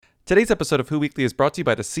Today's episode of Who Weekly is brought to you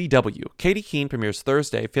by the CW. Katie Keene premieres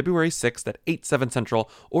Thursday, February 6th at 8, 7 Central,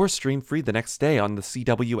 or stream free the next day on the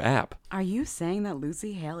CW app. Are you saying that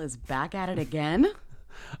Lucy Hale is back at it again?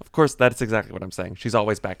 Of course, that's exactly what I'm saying. She's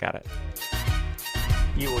always back at it.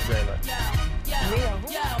 You or Jayla?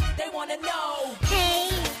 They wanna know. Hey,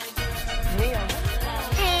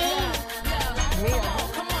 Hey,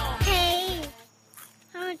 come on. Hey,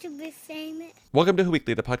 I want to be famous. Welcome to Who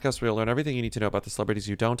Weekly, the podcast where you'll learn everything you need to know about the celebrities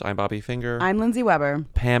you don't. I'm Bobby Finger. I'm Lindsay Weber.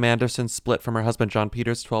 Pam Anderson split from her husband John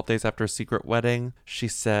Peters 12 days after a secret wedding. She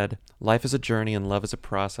said, "Life is a journey and love is a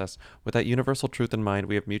process. With that universal truth in mind,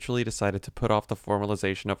 we have mutually decided to put off the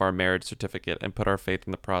formalization of our marriage certificate and put our faith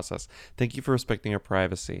in the process. Thank you for respecting our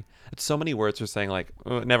privacy." It's so many words for saying like,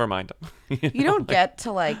 never mind. You don't get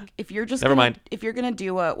to like if you're just Never gonna, mind. if you're gonna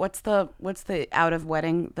do a what's the out of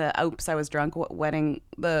wedding, the oops I was drunk wedding,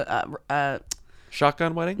 the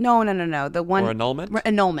Shotgun wedding? no the one Or annulment?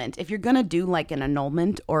 annulment. If you're gonna do like an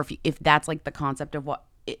annulment, or if that's like the concept of what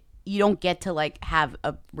you don't get to like have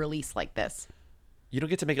a release like this. You don't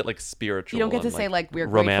get to make it like spiritual. You don't get to and, say like we're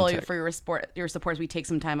romantic. grateful for your support as we take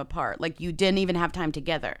some time apart. Like you didn't even have time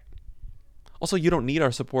together. Also, you don't need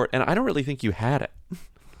our support, and I don't really think you had it.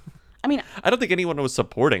 I mean, I don't think anyone was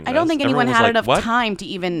supporting I don't this. think anyone Everyone was had like, enough "What?" time to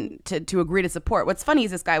even to agree to support. What's funny is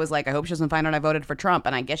this guy was like, I hope she doesn't find out I voted for Trump.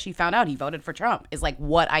 And I guess she found out he voted for Trump is like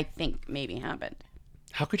what I think maybe happened.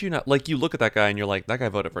 How could you not? Like, you look at that guy and you're like, that guy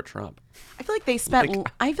voted for Trump. I feel like they spent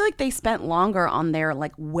Like- I feel like they spent longer on their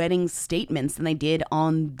like wedding statements than they did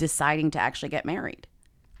on deciding to actually get married.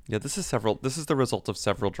 Yeah, this is the result of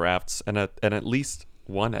several drafts and at least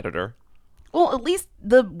one editor. Well, at least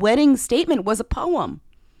the wedding statement was a poem.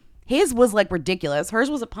 His was like ridiculous. Hers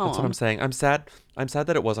was a poem. That's what I'm saying. I'm sad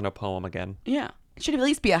that it wasn't a poem again. Yeah. It should at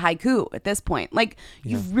least be a haiku at this point. Like,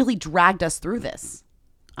 you've really dragged us through this.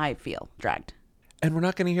 I feel dragged. And we're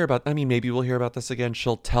not going to hear about, I mean, maybe we'll hear about this again.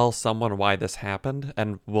 She'll tell someone why this happened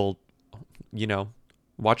and we'll,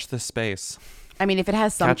 watch this space. I mean, if it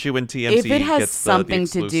has Catch you when TMZ if it has gets the something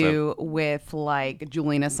to exclusive. do with like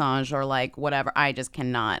Julian Assange or like whatever, I just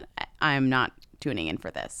cannot. I'm not tuning in for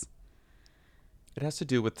this. It has to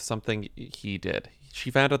do with something he did.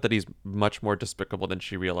 She found out that he's much more despicable than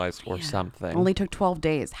she realized or something. Only took 12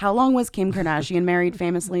 days. How long was Kim Kardashian married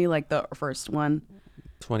famously? Like the first one?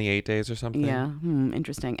 28 days or something. Yeah.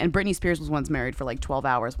 Interesting. And Britney Spears was once married for like 12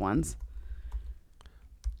 hours once.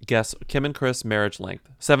 Guess Kim and Chris marriage length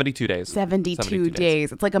 72 days. 72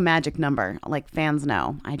 days. It's like a magic number. Like fans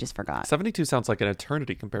know. I just forgot. 72 sounds like an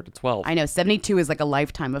eternity compared to 12. I know. 72 is like a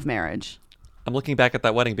lifetime of marriage. I'm looking back at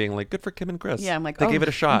that wedding being like, good for Kim and Chris. Yeah, I'm like, they gave it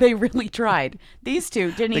a shot. They really tried. These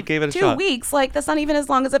two didn't They even. gave it a 2 shot. weeks, like that's not even as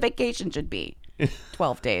long as a vacation should be.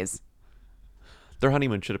 12 days. Their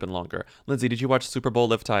honeymoon should have been longer. Lindsay, did you watch Super Bowl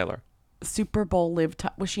Liv Tyler? Super Bowl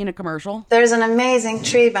was she in a commercial? There's an amazing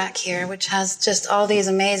tree back here, which has just all these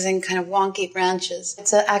amazing kind of wonky branches.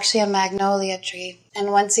 It's actually a magnolia tree.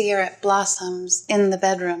 And once a year it blossoms in the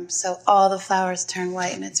bedroom. So all the flowers turn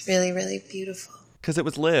white and it's really, really beautiful. Because it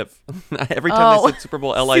was Liv. Every time they said Super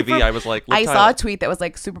Bowl LIV, I was like, Liv I Tyler. saw a tweet that was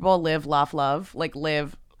like Super Bowl live, laugh, love. Like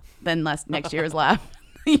live, then next year's laugh.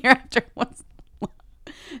 The year after was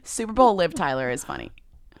Super Bowl Liv Tyler is funny.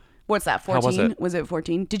 What's that, 14? How was it? Was it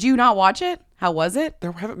 14? Did you not watch it? How was it?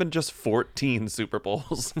 There haven't been just 14 Super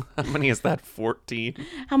Bowls. How many is that? 14?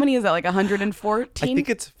 How many is that? Like 114? I think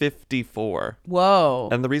it's 54. Whoa.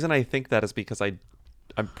 And the reason I think that is because I'm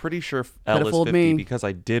pretty sure L Could've is fooled 50 me. because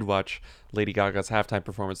I did watch Lady Gaga's halftime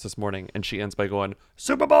performance this morning, and she ends by going,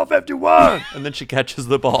 Super Bowl 51! And then she catches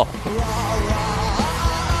the ball.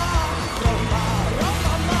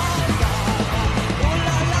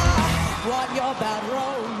 Want your bad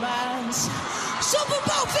romance. Super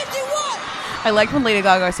Bowl 51. I liked when Lady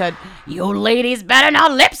Gaga said, "You ladies better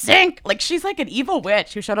not lip sync." Like she's like an evil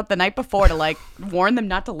witch who showed up the night before to like warn them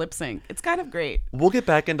not to lip sync. It's kind of great. We'll get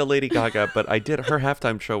back into Lady Gaga, but her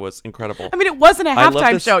halftime show was incredible. I mean, it wasn't a I love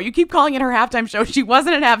halftime this- show. You keep calling it her halftime show. She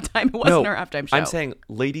wasn't at halftime. It wasn't No, her halftime show. I'm saying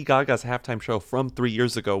Lady Gaga's halftime show from 3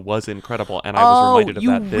 years ago was incredible, and I was reminded of you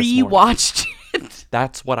that this morning. rewatched it.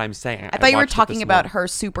 That's what I'm saying. I thought you were watched it talking this about morning. her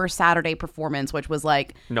Super Saturday performance, which was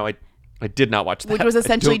like, No, I did not watch that. which was I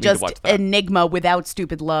essentially don't need to just watch that. Enigma without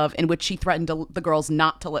stupid love, in which she threatened the girls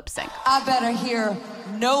not to lip sync. I better hear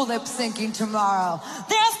no lip syncing tomorrow.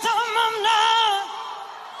 This time I'm not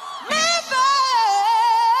leaving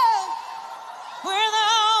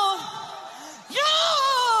without you.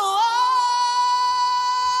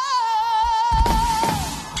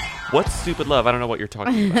 What's Stupid Love? I don't know what you're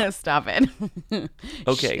talking about. Stop it.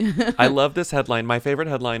 Okay. I love this headline. My favorite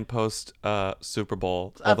headline post Super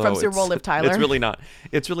Bowl. From Super Bowl Liv Tyler.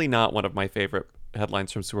 It's really not one of my favorite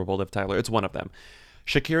headlines from Super Bowl Liv Tyler. It's one of them.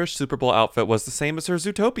 Shakira's Super Bowl outfit was the same as her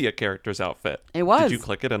Zootopia character's outfit. It was. Did you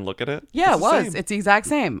click it and look at it? Yeah, It's it the was. same. It's the exact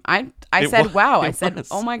same. I It said, was. wow. I It said, was.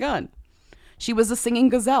 oh my God. She was a singing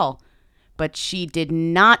gazelle, but she did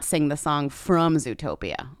not sing the song from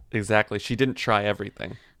Zootopia. Exactly. She didn't try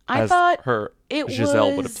everything. I as thought her it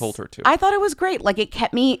Giselle would have told her to. I thought it was great. Like, it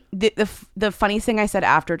kept me. The funniest thing I said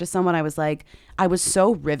after to someone, I was like, I was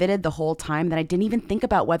so riveted the whole time that I didn't even think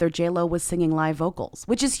about whether J-Lo was singing live vocals,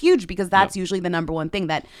 which is huge because that's usually the number one thing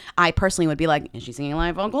that I personally would be like, is she singing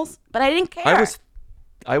live vocals? But I didn't care.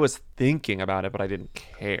 I was thinking about it, but I didn't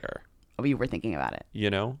care. Oh, you were thinking about it. You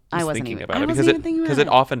know, I Just wasn't thinking even- about I it wasn't even thinking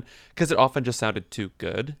about because it often just sounded too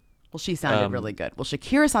good. Well, she sounded really good. Well,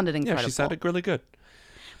 Shakira sounded Yeah, incredible. she sounded really good.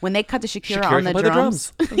 When they cut to Shakira, Shakira on the can play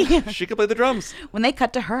drums, the drums. She could play the drums. when they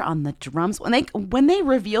cut to her on the drums, when they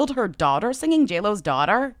revealed her daughter singing, J-Lo's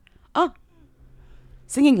daughter,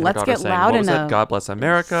 singing And her "Let's daughter Get sang, Loud" what was in it? a God Bless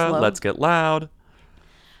America. slow- Let's Get Loud.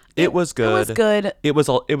 It was good. It was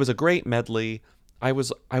good. It was a great medley. I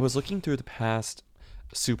was looking through the past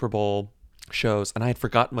Super Bowl shows, and I had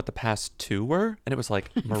forgotten what the past two were, and it was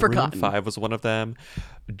like Maroon Forgotten. 5 was one of them,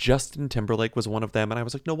 Justin Timberlake was one of them, and I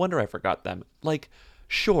was like, no wonder I forgot them. Like,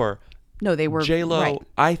 sure, No, they were J-Lo, right.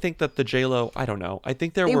 I think that the J-Lo, I don't know. I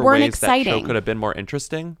think there They were weren't ways that show exciting. could have been more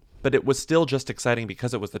interesting, but it was still just exciting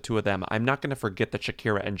because it was the two of them. I'm not going to forget that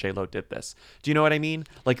Shakira and J-Lo did this. Do you know what I mean?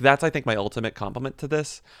 Like, that's, I think, my ultimate compliment to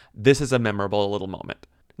this. This is a memorable little moment.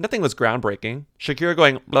 Nothing was groundbreaking. Shakira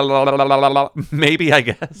going, blah, blah, blah, blah, blah, blah, maybe, I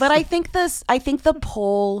guess. But I think the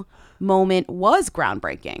pole moment was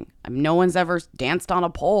groundbreaking. I mean, no one's ever danced on a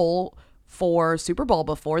pole for Super Bowl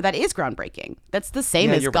before. That is groundbreaking. That's the same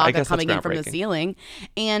Yeah, as you're right. I Gaga guess that's coming in from the groundbreaking. ceiling.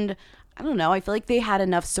 And I don't know. I feel like they had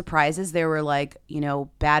enough surprises. There were like,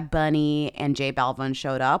 Bad Bunny and J Balvin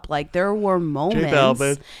showed up. Like, there were moments.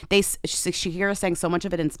 Balvin. Shakira sang so much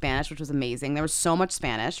of it in Spanish, which was amazing. There was so much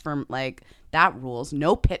Spanish from like that rules.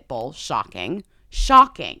 No Pitbull. Shocking.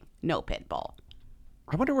 No Pitbull.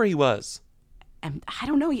 I wonder where he was. And I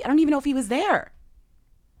don't know. I don't even know if he was there.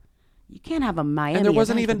 You can't have a Miami And there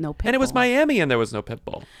wasn't event with even, no Pitbull. and it was Miami and there was no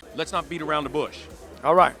Pitbull. Let's not beat around the bush.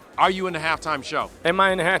 All right. Are you in the halftime show? Am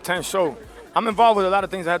I in the halftime show? I'm involved with a lot of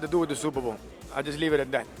things that have to do with the Super Bowl. I just leave it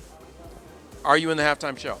at that. Are you in the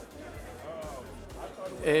halftime show?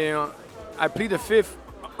 I plead the fifth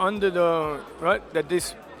under the right that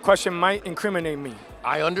this question might incriminate me.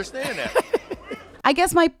 I understand that. I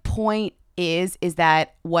guess my point is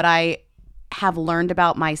that what I have learned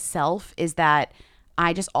about myself is that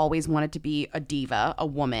I just always wanted to be a diva, a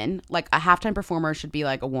woman. Like, a halftime performer should be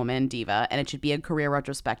like a woman diva, and it should be a career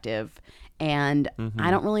retrospective. And I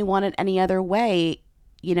don't really want it any other way,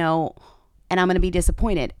 and I'm going to be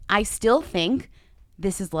disappointed. I still think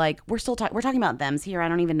this is like, we're talking about thems here. I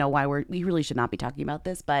don't even know why we really should not be talking about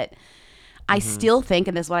this, but I still think,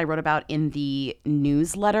 and this is what I wrote about in the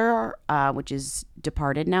newsletter, which is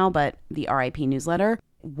departed now, but the RIP newsletter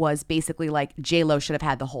was basically like J-Lo should have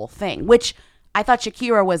had the whole thing, which I thought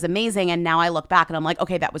Shakira was amazing. And now I look back and I'm like,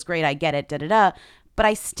 okay, that was great. I get it. Da-da-da. But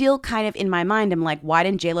I still kind of in my mind am like, why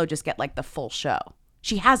didn't J-Lo just get like the full show?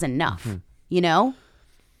 She has enough,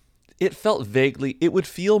 It felt vaguely, it would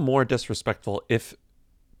feel more disrespectful if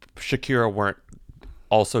Shakira weren't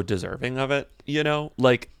also deserving of it,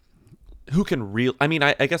 Like, who can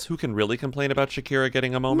I guess who can really complain about Shakira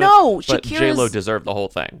getting a moment? No, but Shakira's- J-Lo deserved the whole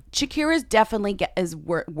thing. Shakira's definitely is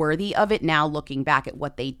worthy of it now looking back at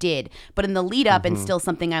what they did. But in the lead up and still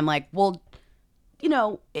something I'm like, well,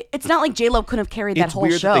 it's not like J-Lo couldn't have carried that It's whole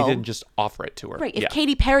weird show. that they didn't just offer it to her. Right. If Yeah.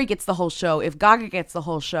 Katy Perry gets the whole show, if Gaga gets the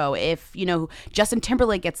whole show, if, Justin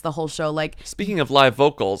Timberlake gets the whole show, like, Speaking of live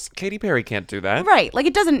vocals, Katy Perry can't do that. right.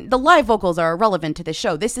 Like, the live vocals are irrelevant to this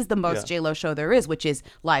show. This is the most Yeah. J-Lo show there is, which is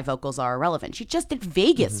live vocals are irrelevant. She just did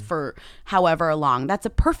Vegas Mm-hmm. for however long. That's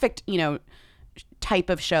a perfect, type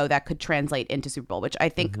of show that could translate into Super Bowl, which I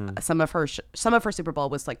think Mm-hmm. some of her Super Bowl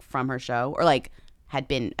was like from her show or like had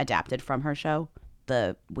been adapted from her show,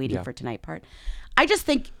 the Waiting Yeah. for Tonight part. I just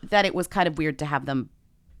think that it was kind of weird to have them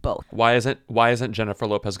both. Why isn't Jennifer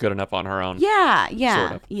Lopez good enough on her own? Yeah,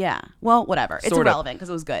 Sort of. yeah. Well, whatever. It's Sort of. irrelevant because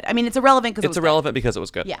it was good. I mean, it's irrelevant because it was It's irrelevant because it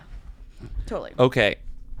was good. good. Yeah, totally. Okay.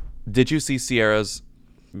 Did you see Sierra's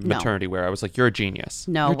maternity wear? I was like, you're a genius.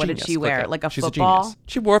 No, You're a what did genius. she Click wear? it. Like a She's football? A genius.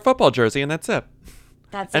 She wore a football jersey and that's it.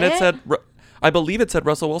 That's And it. it said, I believe it said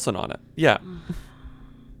Russell Wilson on it. Yeah.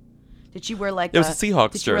 Did she wear like It was a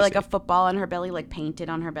Seahawks Did she wear like a jersey. football on her belly, like painted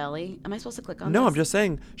on her belly? Am I supposed to click on No, this? I'm just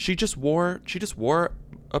saying she just wore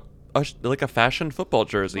like a fashion football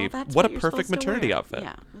jersey. Well, that's what a you're perfect supposed to maternity wear. outfit.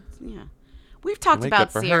 Yeah. We've talked Way about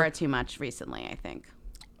good for Sierra her. too much recently, I think.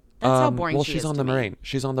 That's how boring well, she she's is on to the me. brain.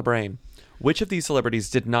 She's on the brain. Which of these celebrities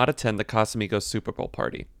did not attend the Casamigos Super Bowl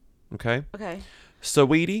party? Okay. Okay.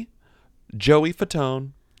 Saweetie, Joey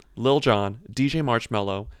Fatone, Lil Jon, DJ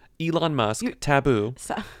Marshmello, Elon Musk, Taboo,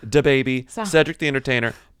 DaBaby, So- Cedric the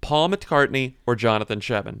Entertainer, Paul McCartney, or Jonathan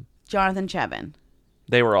Cheban. Jonathan Cheban.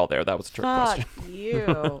 They were all there. That was a trick Fuck question.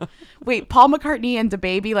 you. Wait, Paul McCartney and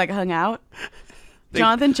DaBaby like hung out?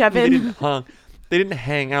 Jonathan Cheban. They didn't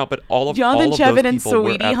hang out, but all of Jonathan those Cheban and people were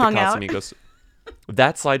Saweetie at hung the out? Casamigos.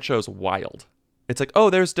 That slideshow's wild. It's like, oh,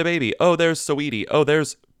 there's DaBaby. Oh, there's Saweetie. Oh,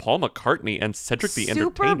 there's Paul McCartney and Cedric the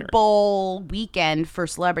Super Entertainer. Bowl weekend for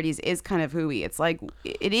celebrities is kind of hooey. It's like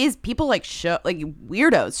it is people like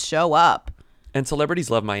weirdos show up. And celebrities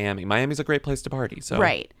love Miami. Miami's a great place to party. So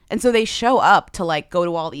Right. And so they show up to like go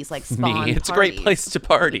to all these like spawn me, it's a parties. great place to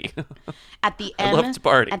party. At the I love to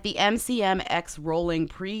party. At the MCMX rolling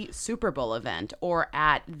pre Super Bowl event, or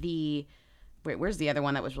at the where's the other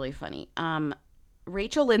one that was really funny?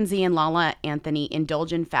 Rachel Lindsay and Lala Anthony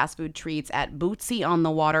indulge in fast food treats at Bootsy on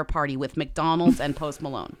the Water party with McDonald's and Post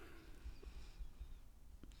Malone.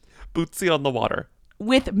 Bootsy on the water.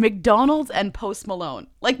 With McDonald's and Post Malone.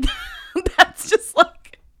 Like that's just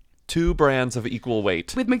like Two brands of equal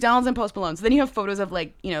weight. with McDonald's and Post Malone. So then you have photos of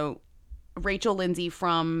like, Rachel Lindsay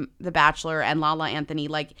from The Bachelor and Lala Anthony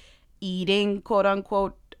like eating quote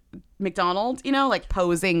unquote McDonald's, like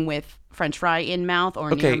posing with French fry in mouth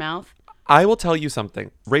or near mouth. I will tell you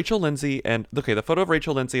something. Rachel Lindsay and the photo of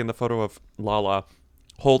Rachel Lindsay and the photo of Lala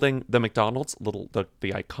holding the McDonald's the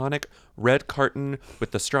iconic red carton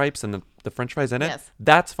with the stripes and the French fries in it. Yes.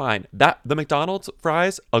 That's fine. The McDonald's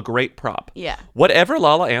fries, a great prop. Yeah. Whatever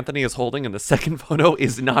Lala Anthony is holding in the second photo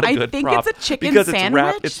is not a I good think prop. it's a chicken because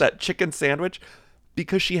sandwich. It's that chicken sandwich.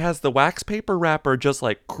 Because she has the wax paper wrapper just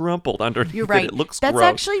like crumpled underneath You're right. it. It looks That's gross.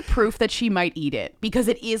 actually proof that she might eat it because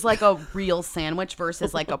it is like a real sandwich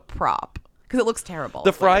versus like a prop. Because it looks terrible.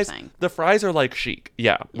 The is what you're fries, saying. the fries are like chic.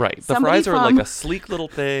 Yeah, right. The Somebody fries are like from- a sleek little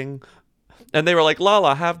thing. And they were like,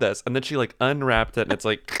 Lala, have this. And then she like unwrapped it and it's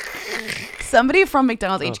like, Somebody from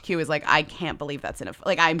McDonald's HQ is like, I can't believe that's in a.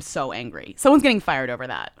 Like, I'm so angry. Someone's getting fired over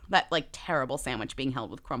that. That like terrible sandwich being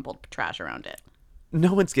held with crumpled trash around it.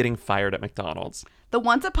 no one's getting fired at McDonald's. The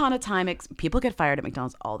once upon a time people get fired at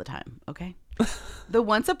McDonald's all the time, okay? the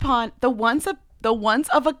one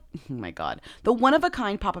of a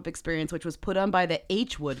kind pop-up experience which was put on by the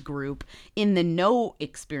H-Wood group in the No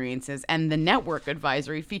Experiences and the Network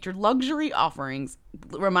Advisory featured luxury offerings.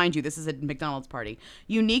 Remind you, this is a McDonald's party.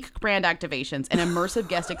 Unique brand activations and immersive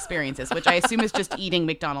guest experiences, which I assume is just eating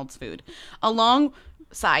McDonald's food.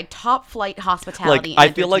 Alongside top flight hospitality Like,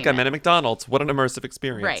 and I feel like I'm entertainment. at a McDonald's. What an immersive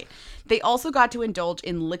experience. Right. They also got to indulge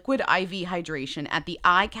in liquid IV hydration at the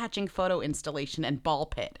eye-catching photo installation and ball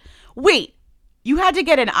pit. Wait, you had to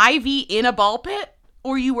get an IV in a ball pit?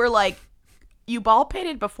 Or you were like, you ball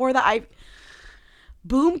pitted before the IV?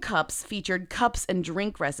 Boom Cups featured cups and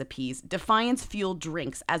drink recipes, Defiance-fueled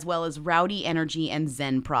drinks, as well as Rowdy Energy and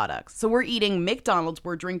Zen products. So we're eating McDonald's,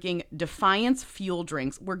 we're drinking Defiance-fueled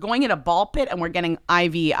drinks, we're going in a ball pit, and we're getting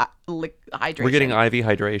IV hydration. We're getting IV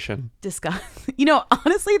hydration. Disgust.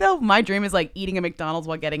 Honestly, though, my dream is like eating a McDonald's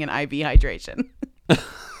while getting an IV hydration.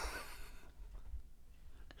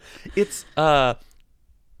 It's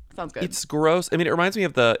Sounds good. It's gross. I mean, it reminds me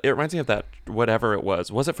of that whatever it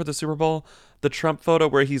was. Was it for the Super Bowl? The Trump photo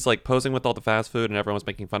where he's like posing with all the fast food and everyone's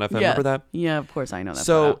making fun of him. Remember that? Yeah, of course I know that.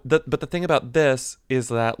 So, but the thing about this is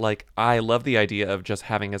that like I love the idea of just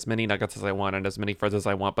having as many nuggets as I want and as many fries as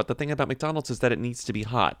I want. But the thing about McDonald's is that it needs to be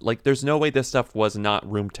hot. Like there's no way this stuff was not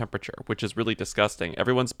room temperature, which is really disgusting.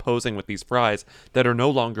 Everyone's posing with these fries that are no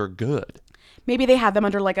longer good. Maybe they had them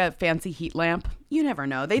under like a fancy heat lamp. You never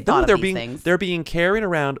know. They thought they're of these being things. they're being carried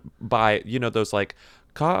around by those like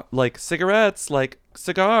cigarettes, like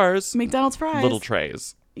cigars, McDonald's fries. little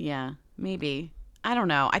trays. Yeah, maybe. I don't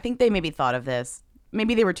know. I think they maybe thought of this.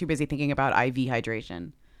 Maybe they were too busy thinking about IV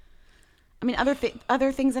hydration. I mean,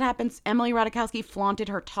 other things that happened. Emily Ratajkowski flaunted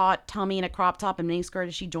her taut tummy in a crop top and miniskirt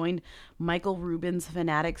as she joined Michael Rubin's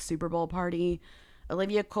Fanatic Super Bowl party.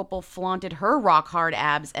 Olivia Coppel flaunted her rock-hard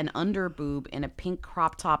abs and under boob in a pink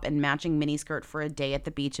crop top and matching miniskirt for a day at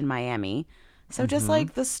the beach in Miami. So just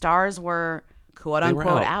like the stars were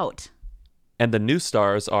quote-unquote out. And the new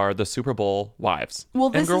stars are the Super Bowl wives Well,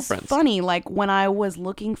 and this is girlfriends. funny. Like when I was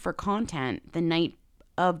looking for content the night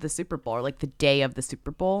of the Super Bowl, or like the day of the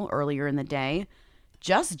Super Bowl earlier in the day,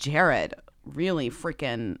 Just Jared really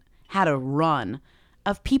freaking had a run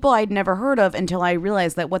of people I'd never heard of until I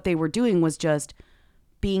realized that what they were doing was just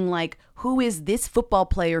being like, who is this football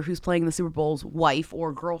player who's playing the Super Bowl's wife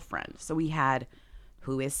or girlfriend? So we had,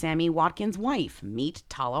 who is Sammy Watkins' wife? Meet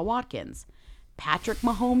Tala Watkins. Patrick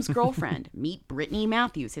Mahomes' girlfriend? Meet Brittany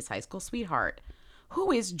Matthews, his high school sweetheart.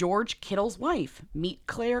 Who is George Kittle's wife? Meet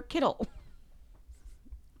Claire Kittle.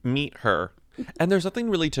 Meet her. And there's nothing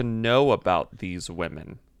really to know about these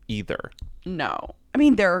women either. No. I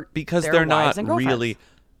mean, they're They're not wives and girlfriends. really,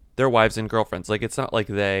 they're wives and girlfriends. Like, it's not like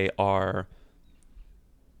they are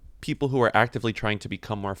people who are actively trying to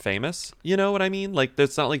become more famous. You know what I mean? Like,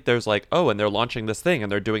 it's not like there's like, oh, and they're launching this thing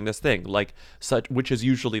and they're doing this thing. Like, such, which is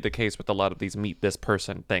usually the case with a lot of these meet this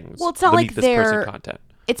person things. Well, it's not the like meet this person they're content.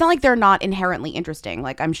 It's not like they're not inherently interesting.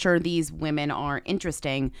 Like, I'm sure these women are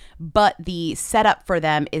interesting, but the setup for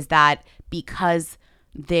them is that because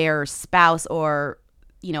their spouse or,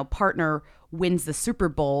 you know, partner wins the Super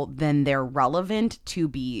Bowl, then they're relevant to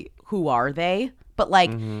be who are they? But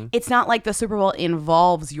like, it's not like the Super Bowl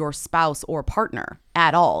involves your spouse or partner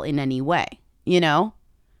at all in any way, you know?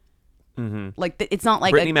 Like, it's not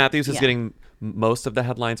like Brittany Matthews is getting most of the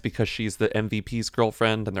headlines because she's the MVP's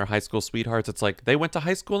girlfriend and they're high school sweethearts. It's like they went to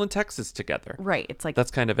high school in Texas together. Right. It's like,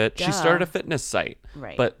 That's kind of it. She duh. started a fitness site.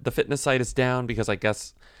 Right. But the fitness site is down because I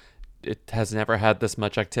guess it has never had this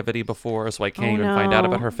much activity before, so I can't even find out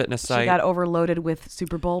about her fitness site. She got overloaded with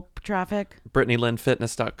Super Bowl traffic.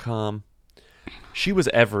 BrittanyLynnFitness.com. She was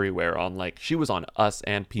everywhere on, like, she was on Us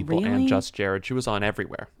and People Really? and Just Jared. She was on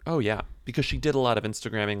everywhere. Oh, yeah. Because she did a lot of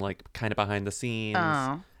Instagramming, like, kind of behind the scenes.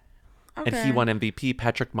 Oh. And he won MVP.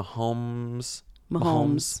 Patrick Mahomes.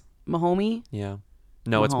 Mahomie? Yeah.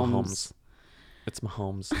 No, it's Mahomes. Mahomes. It's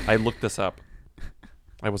Mahomes. I looked this up.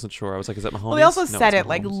 I wasn't sure. I was like, is it Mahomes? Well, they also No, said it's it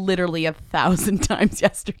like Mahomes. literally 1,000 times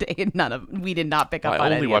yesterday, and we did not pick up on I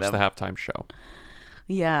any only of watched them. the halftime show.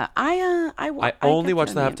 Yeah, I only kept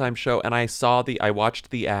watched the on halftime show, and I watched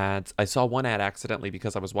the ads. I saw one ad accidentally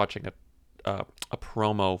because I was watching a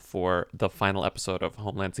promo for the final episode of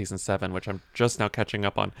Homeland season 7, which I'm just now catching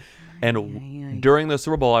up on. And during the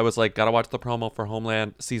Super Bowl, I was like, gotta watch the promo for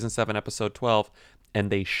Homeland season 7 episode 12. And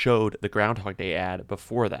they showed the Groundhog Day ad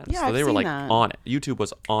before then. Yeah, so I've they were seen like that. on it. YouTube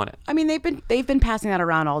was on it. I mean, they've been passing that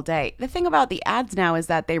around all day. The thing about the ads now is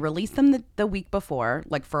that they release them the week before,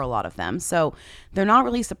 like for a lot of them. So they're not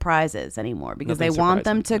really surprises anymore because Nothing they want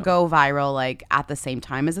them surprising, to go viral like at the same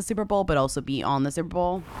time as the Super Bowl, but also be on the Super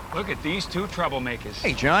Bowl. Look at these two troublemakers.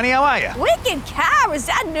 Hey, Johnny, how are you? Wicked car, is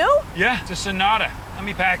that new? Yeah, it's a Sonata. Let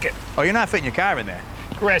me pack it. Oh, you're not fitting your car in there.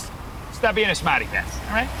 Chris, stop being a smarty pants,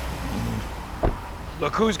 all right?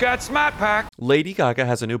 Look who's got Smart Pack. Lady Gaga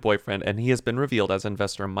has a new boyfriend, and he has been revealed as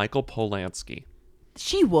investor Michael Polanski.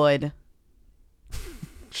 She would.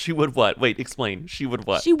 She would what? Wait, explain. She would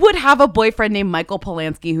what? She would have a boyfriend named Michael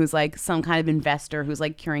Polanski who's like some kind of investor who's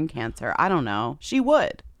like curing cancer. I don't know. She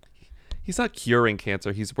would. He's not curing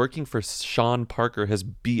cancer. He's working for Sean Parker, his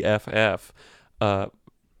BFF,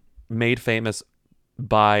 made famous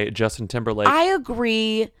by Justin Timberlake. I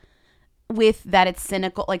agree with that it's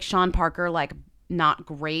cynical, like Sean Parker, like not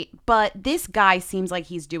great, but this guy seems like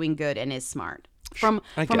he's doing good and is smart. From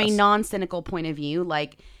a guess. non-cynical point of view,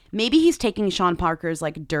 like maybe he's taking Sean Parker's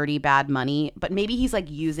like dirty bad money, but maybe he's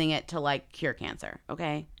like using it to like cure cancer,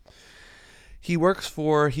 okay?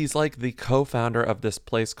 He's like the co-founder of this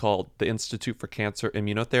place called the Institute for Cancer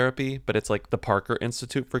Immunotherapy, but it's like the Parker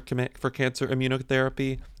Institute for Cancer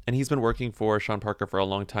Immunotherapy. And he's been working for Sean Parker for a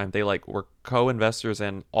long time. They like were co-investors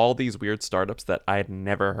in all these weird startups that I had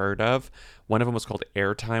never heard of. One of them was called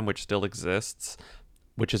Airtime, which still exists,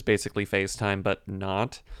 which is basically FaceTime, but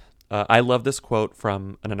not. I love this quote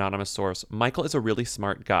from an anonymous source. Michael is a really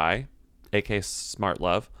smart guy, aka Smart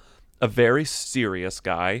Love. A very serious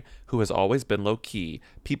guy who has always been low-key.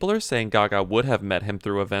 People are saying Gaga would have met him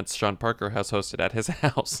through events Sean Parker has hosted at his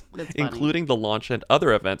house, including the launch and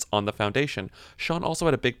other events on the foundation. Sean also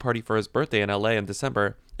had a big party for his birthday in LA in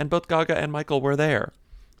December, and both Gaga and Michael were there.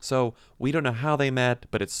 So we don't know how they met,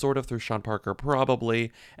 but it's sort of through Sean Parker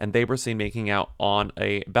probably, and they were seen making out on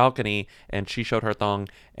a balcony, and she showed her thong,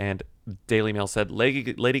 and Daily Mail said Lady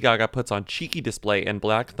Gaga puts on cheeky display in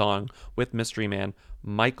black thong with mystery man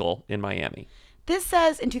Michael in Miami. This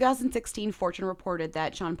says in 2016, Fortune reported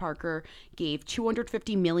that Sean Parker gave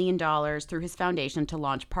 $250 million through his foundation to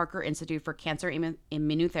launch Parker Institute for Cancer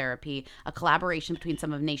Immunotherapy, a collaboration between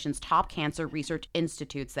some of the nation's top cancer research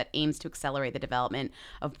institutes that aims to accelerate the development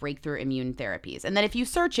of breakthrough immune therapies. And then if you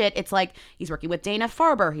search it, it's like he's working with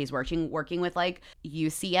Dana-Farber, he's working with like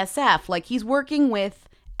UCSF, like he's working with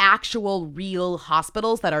actual real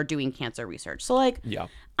hospitals that are doing cancer research. So like, yeah,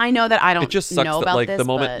 I know that I don't it just sucks know that about like this, the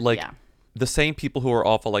moment but, like yeah. the same people who are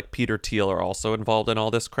awful like Peter Thiel are also involved in all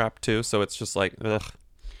this crap too. So it's just like ugh.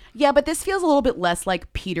 Yeah, but this feels a little bit less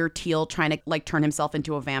like Peter Thiel trying to like turn himself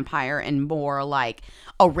into a vampire and more like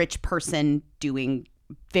a rich person doing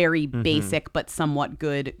very basic but somewhat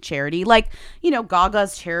good charity. Like, you know,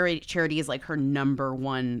 Gaga's charity is like her number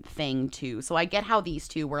one thing too. So I get how these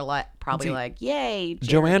two were like probably like, yay,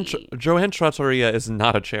 charity. Joanne Trattoria is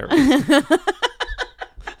not a charity.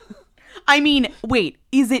 I mean, wait,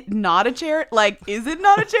 is it not a charity? Like, is it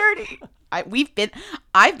not a charity?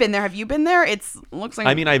 I've been there. Have you been there? It looks like.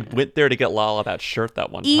 I mean, I went there to get Lala that shirt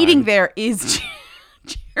that one time. Eating there is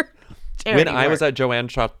charity. When I was at Joanne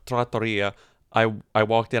Trattoria, I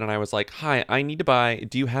walked in and I was like, "Hi, I need to buy.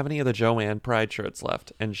 Do you have any of the Joanne Pride shirts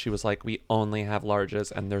left?" And she was like, "We only have larges,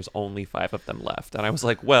 and there's only 5 of them left." And I was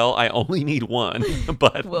like, "Well, I only need one,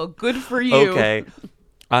 but well, good for you." Okay.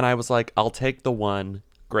 And I was like, "I'll take the one."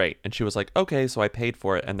 Great. And she was like, "Okay." So I paid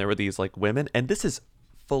for it, and there were these like women, and this is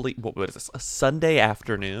fully what is this? A Sunday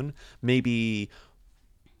afternoon, maybe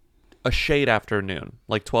a shade afternoon,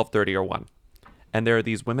 like 12:30 or 1. And there are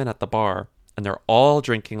these women at the bar. And they're all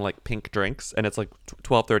drinking like pink drinks, and it's like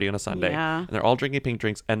 12:30 on a Sunday. Yeah. And they're all drinking pink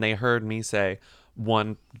drinks, and they heard me say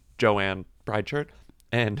one Joanne Pride shirt,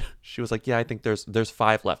 and she was like, "Yeah, I think there's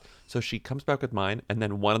 5 left." So she comes back with mine, and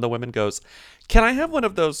then one of the women goes, "Can I have one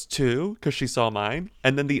of those too?" Because she saw mine,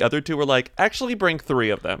 and then the other 2 were like, "Actually, bring 3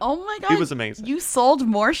 of them." Oh my god, it was amazing. You sold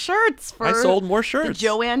more shirts for. I sold more shirts. The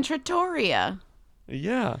Joanne Trattoria.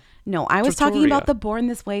 Yeah. No, I was talking about the Born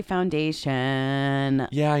This Way Foundation.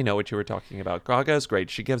 Yeah, I know what you were talking about. Gaga is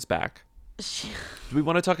great. She gives back. Do we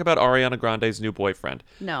want to talk about Ariana Grande's new boyfriend?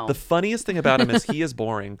 No. The funniest thing about him is he is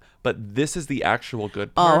boring, but this is the actual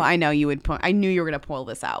good part. Oh, I know you would. I knew you were going to pull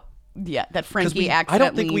this out. Yeah, that Frankie accidentally I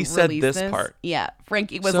don't think we said released this part. Yeah,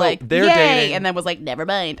 Frankie was So like, they're "Yay," dating. and then was like, "Never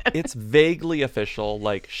mind." It's vaguely official.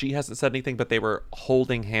 Like, she hasn't said anything, but they were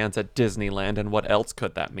holding hands at Disneyland, and what else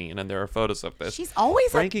could that mean? And there are photos of this. She's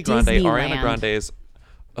always Frankie at Grande, Disneyland. Ariana Grande's.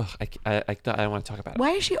 Ugh, I don't want to talk about it.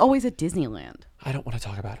 Why is she always at Disneyland? I don't want to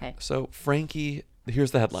talk about Okay. it. So Frankie,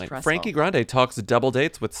 here's the headline. Stressful. Frankie Grande talks double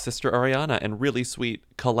dates with sister Ariana and really sweet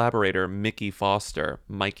collaborator Mickey Foster.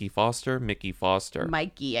 Mikey Foster? Mickey Foster.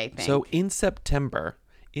 Mikey, I think. So in September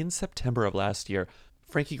of last year,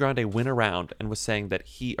 Frankie Grande went around and was saying that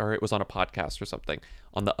it was on a podcast or something,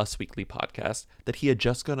 on the Us Weekly podcast, that he had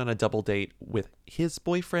just gone on a double date with his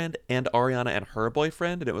boyfriend and Ariana and her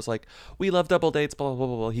boyfriend. And it was like, "We love double dates, blah, blah,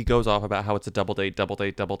 blah, blah." He goes off about how it's a double date.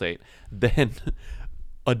 Then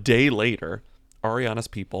a day later, Ariana's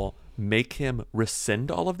people make him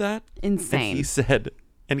rescind all of that. Insane.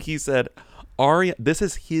 And he said, this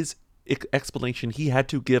is his explanation he had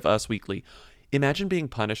to give Us Weekly. Imagine being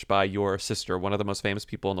punished by your sister, one of the most famous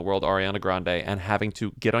people in the world, Ariana Grande, and having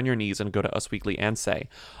to get on your knees and go to Us Weekly and say,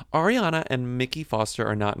 "Ariana and Mickey Foster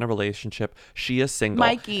are not in a relationship. She is single."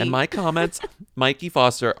 Mikey. And my comments, Mikey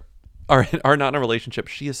Foster are not in a relationship.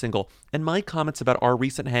 She is single. And my comments about our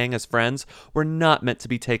recent hang as friends were not meant to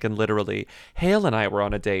be taken literally. Hale and I were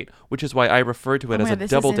on a date, which is why I referred to it as a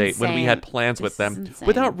double date when we had plans with them,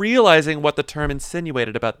 without realizing what the term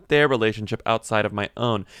insinuated about their relationship outside of my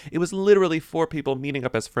own. It was literally 4 people meeting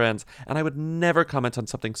up as friends, and I would never comment on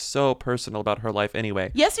something so personal about her life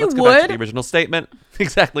anyway. Yes, you Let's go back to would. the original statement.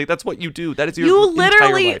 Exactly. That's what you do. That is your You entire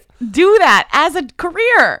literally life. do that as a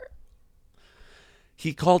career.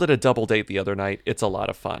 He called it a double date the other night. It's a lot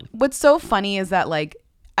of fun. What's so funny is that, like,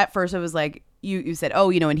 at first it was like, you said, "Oh,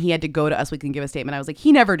 you know," and he had to go to Us Weekly and give a statement. I was like,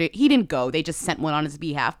 he never did. He didn't go. They just sent one on his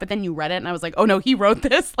behalf. But then you read it, and I was like, oh no, he wrote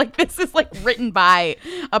this. Like, this is like written by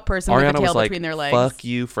a person with a Ariana tail was like, between their legs. "Fuck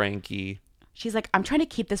you, Frankie." She's like, "I'm trying to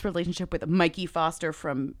keep this relationship with Mikey Foster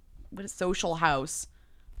from Social House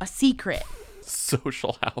a secret."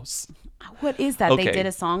 Social House. What is that? Okay. They did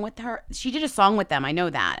a song with her. She did a song with them. I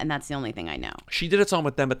know that, and that's the only thing I know. She did a song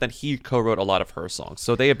with them, but then he co-wrote a lot of her songs.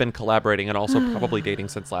 So they have been collaborating and also probably dating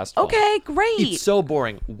since last fall. Okay, great. It's so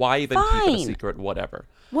boring. Why even keep it a Fine. secret? Whatever.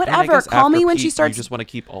 Whatever. And I guess Call me after when she Pete, starts- You just want to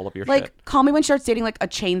keep all of your Like, shit. call me when she starts dating like a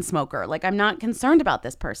chain smoker. Like, I'm not concerned about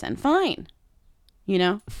this person. Fine. You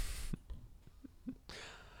know?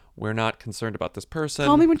 We're not concerned about this person.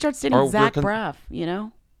 Call me when she starts Or dating we're Zach Braff, you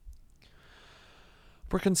know?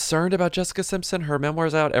 We're concerned about Jessica Simpson. Her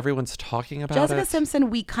memoir's out. Everyone's talking about Jessica it. Simpson,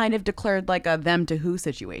 we kind of declared like a them to who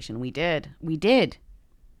situation. We did.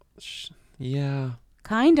 Yeah,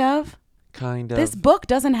 Kind of. kind of. This book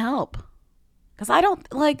doesn't help. Because I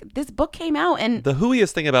don't, like, this book came out and... The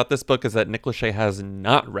hooiest thing about this book is that Nick Lachey has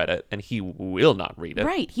not read it, and he will not read it.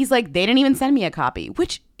 Right. He's like, they didn't even send me a copy,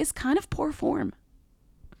 which is kind of poor form.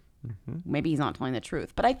 Maybe he's not telling the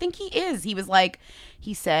truth, but I think he is. He was like,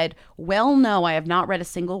 he said, well, no, I have not read a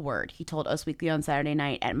single word. He told Us Weekly on Saturday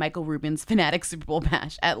night at Michael Rubin's Fanatic Super Bowl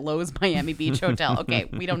bash at Lowe's Miami Beach Hotel. Okay,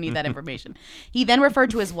 we don't need that information. He then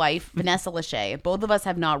referred to his wife, Vanessa Lachey. Both of us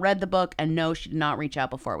have not read the book, and no, she did not reach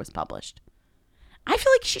out before it was published. I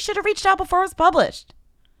feel like she should have reached out before it was published.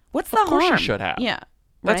 What's the harm? Of course she should have. Yeah.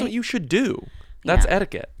 That's right? what you should do. That's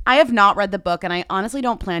etiquette. I have not read the book, and I honestly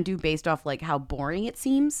don't plan to based off like how boring it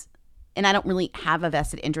seems. And I don't really have a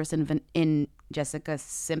vested interest in Jessica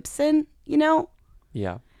Simpson, you know?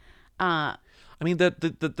 Yeah. I mean,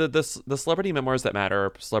 the celebrity memoirs that matter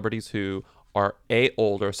are celebrities who are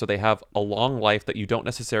older, so they have a long life that you don't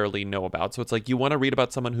necessarily know about. So it's like you want to read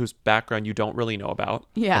about someone whose background you don't really know about.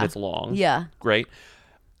 Yeah. And it's long. Yeah. Great.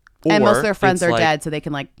 And most of their Or friends it's are like- dead, so they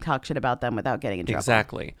can like talk shit about them without getting in trouble.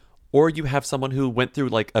 Exactly. Or you have someone who went through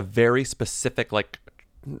like a very specific, like,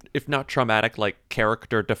 if not traumatic, like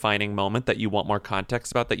character defining moment that you want more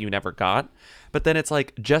context about that you never got. But then it's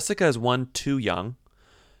like Jessica is one, too young.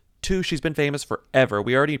 Two, she's been famous forever.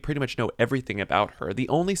 We already pretty much know everything about her. The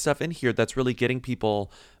only stuff in here that's really getting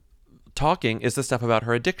people talking is the stuff about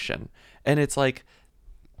her addiction. And it's like,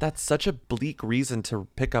 that's such a bleak reason to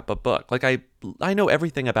pick up a book. Like I know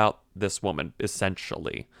everything about this woman,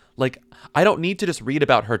 essentially. Like, I don't need to just read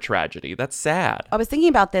about her tragedy. That's sad. I was thinking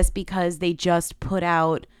about this because they just put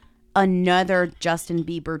out another Justin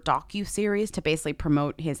Bieber docu-series to basically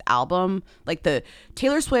promote his album. Like the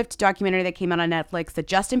Taylor Swift documentary that came out on Netflix, the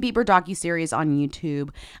Justin Bieber docu-series on YouTube.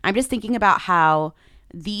 I'm just thinking about how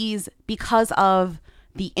these, because of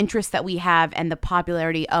the interest that we have and the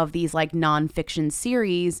popularity of these like nonfiction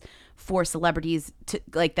series for celebrities to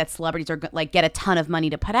like that celebrities are like get a ton of money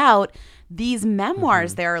to put out, these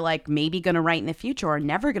memoirs they're like maybe going to write in the future or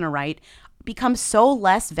never going to write become so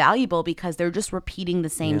less valuable because they're just repeating the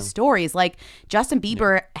same stories. Like Justin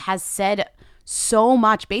Bieber has said so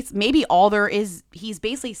much, maybe all there is, he's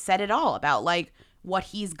basically said it all about like what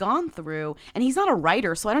he's gone through, and he's not a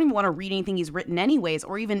writer, so I don't even want to read anything he's written anyways,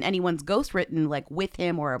 or even anyone's ghost written like with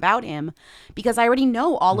him or about him, because I already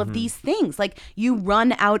know all of these things. Like you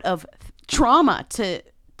run out of trauma to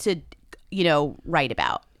you know write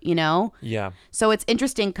about, you know. Yeah. So it's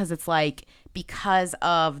interesting because it's like, because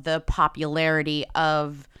of the popularity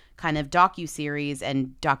of kind of docuseries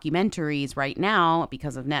and documentaries right now,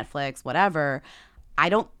 because of Netflix, whatever,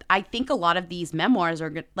 I think a lot of these memoirs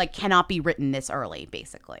are like cannot be written this early,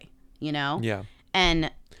 basically, you know? Yeah.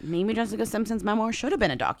 And maybe Jessica Simpson's memoir should have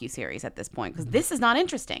been a docuseries at this point, because this is not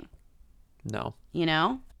interesting. No. You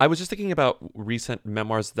know? I was just thinking about recent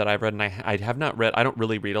memoirs that I've read, and I have not read, I don't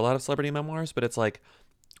really read a lot of celebrity memoirs, but it's like,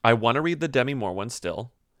 I want to read the Demi Moore one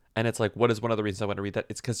still. And it's like, what is one of the reasons I want to read that?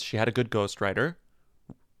 It's because she had a good ghostwriter.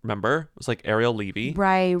 Remember? It was like Ariel Levy.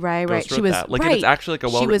 Right. She was that. Like, right. if it's actually like a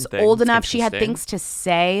well-written She was thing, old it's enough. She had interesting. things to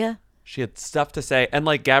say. She had stuff to say. And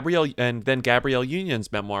like Gabrielle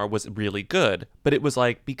Union's memoir was really good. But it was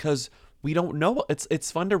like, because we don't know.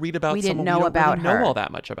 It's fun to read about We didn't someone know we don't about really know her. all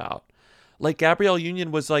that much about. Like Gabrielle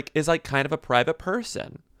Union is like kind of a private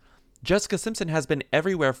person. Jessica Simpson has been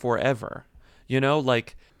everywhere forever. You know,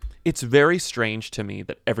 like, it's very strange to me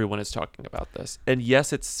that everyone is talking about this. And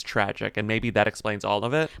yes, it's tragic, and maybe that explains all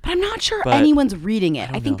of it. But I'm not sure But anyone's reading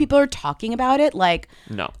it. I think people are talking about it like,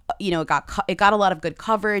 No. you know, it got a lot of good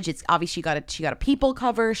coverage. It's obviously she got a People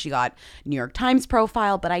cover, she got New York Times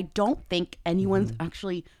profile, but I don't think anyone's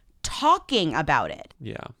actually talking about it.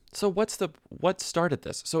 Yeah. So what started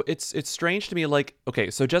this? So it's strange to me, like,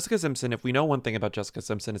 okay, so Jessica Simpson, if we know one thing about Jessica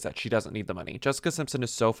Simpson, is that she doesn't need the money. Jessica Simpson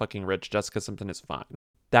is so fucking rich. Jessica Simpson is fine.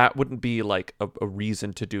 That wouldn't be like a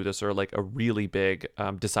reason to do this, or like a really big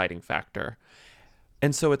deciding factor.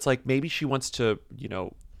 And so it's like, maybe she wants to, you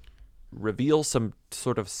know, reveal some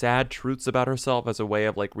sort of sad truths about herself as a way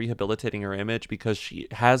of like rehabilitating her image, because she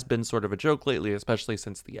has been sort of a joke lately, especially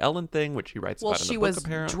since the Ellen thing, which she writes about in the book,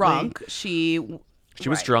 apparently. She was drunk. She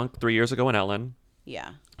was drunk 3 years ago in Ellen.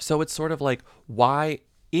 Yeah. So it's sort of like, why,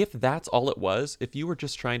 if that's all it was, if you were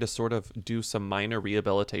just trying to sort of do some minor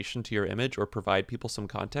rehabilitation to your image or provide people some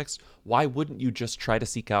context, why wouldn't you just try to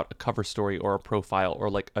seek out a cover story or a profile or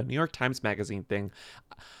like a New York Times Magazine thing?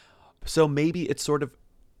 So maybe it's sort of,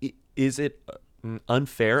 is it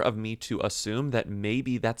unfair of me to assume that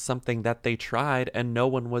maybe that's something that they tried and no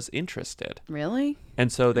one was interested? Really? And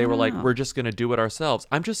so they were like, Wow. we're just going to do it ourselves.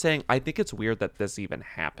 I'm just saying, I think it's weird that this even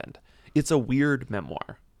happened. It's a weird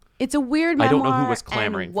memoir. It's a weird memoir. I don't know who was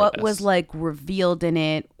clamoring and for what this. was like revealed in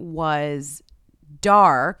it was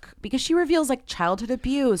dark, because she reveals like childhood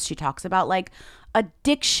abuse. She talks about like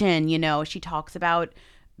addiction, you know, she talks about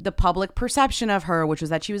the public perception of her, which was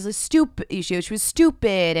that she was a stupid, she was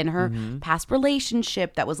stupid, and her past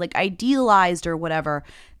relationship that was like idealized or whatever.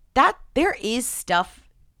 That there is stuff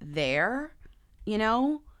there, you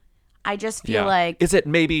know. I just feel like, is it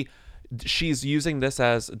maybe she's using this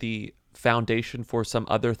as the foundation for some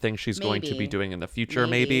other thing she's going to be doing in the future,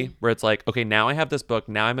 maybe where it's like, okay, now I have this book,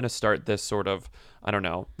 now I'm going to start this sort of, I don't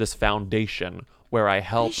know, this foundation where I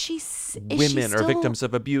help women or victims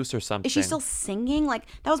of abuse or something. Is she still singing? Like,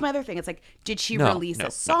 that was my other thing. It's like, did she release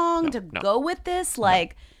a song to go with this?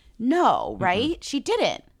 Like, no, right? She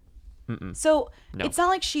didn't. So it's not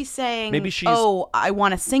like she's saying, maybe she's, oh, I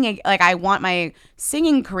want to sing, like I want my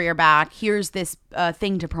singing career back. Here's this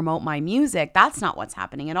thing to promote my music. That's not what's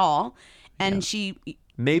happening at all. And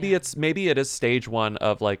maybe it is stage one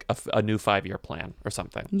of like a new 5-year plan or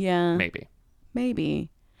something. Yeah. Maybe.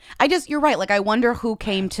 You're right. Like, I wonder who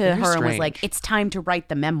came to her and was like, it's time to write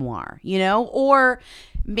the memoir, you know? Or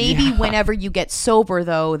maybe whenever you get sober,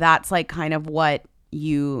 though, that's like kind of what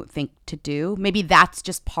you think to do. Maybe that's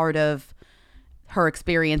just part of her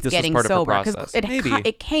experience getting sober, because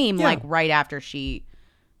it came like right after she,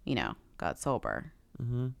 you know, got sober.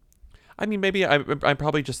 I mean, maybe I'm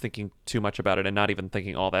probably just thinking too much about it and not even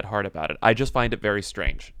thinking all that hard about it. I just find it very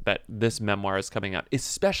strange that this memoir is coming out,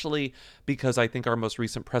 especially because I think our most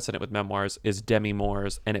recent precedent with memoirs is Demi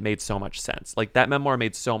Moore's, and it made so much sense. Like, that memoir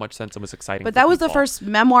made so much sense and was exciting. But that was the first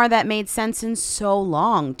memoir that made sense in so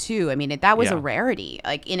long, too. I mean, that was a rarity.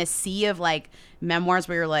 Like, in a sea of like memoirs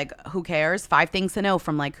where you're like, who cares? 5 things to know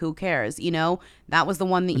from like, who cares? You know, that was the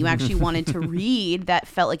one that you actually wanted to read that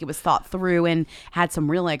felt like it was thought through and had some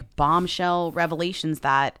real like bombshell revelations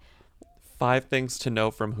that 5 things to know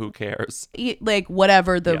from Who Cares? Like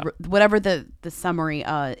whatever the summary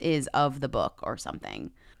is of the book or something.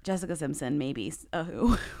 Jessica Simpson, maybe.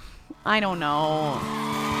 Who? I don't know.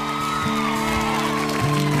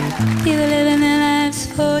 People living their lives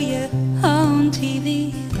for you on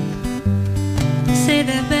TV. Say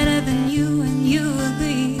they're better than you and you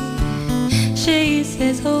agree. She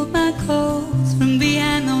says, hold my clothes from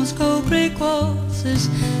behind those cold brick walls. Says,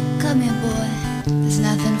 come here, boy, there's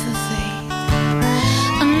nothing for free.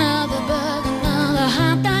 Another burger, another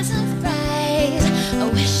hot dogs and fries. I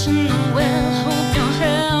wish you know well, hope your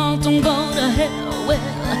health don't go to hell.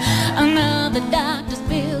 Well, another doctor's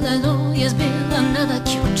bill, a lawyer's bill, another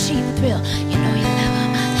cute cheap thrill. You know you never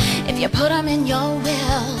mind if you put them in your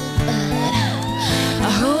will.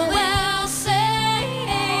 But who will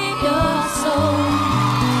save your soul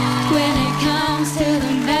when it comes to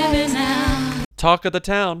the baby now? Talk of the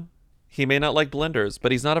town. He may not like blenders,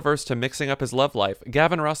 but he's not averse to mixing up his love life.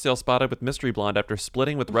 Gavin Rossdale spotted with Mystery Blonde after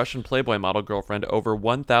splitting with Russian Playboy model girlfriend over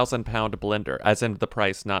 1,000-pound blender, as in the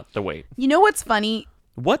price, not the weight. You know what's funny?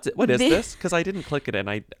 What is this? Because I didn't click it, and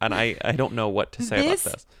I don't know what to say about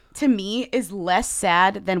this. To me, is less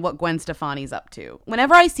sad than what Gwen Stefani's up to.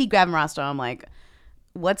 Whenever I see Gavin Rossdale, I'm like,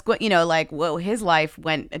 what's going? You know, like, whoa, his life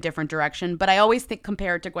went a different direction. But I always think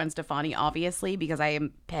compared to Gwen Stefani, obviously, because I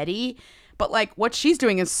am petty. But like, what she's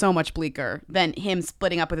doing is so much bleaker than him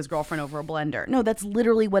splitting up with his girlfriend over a blender. No, that's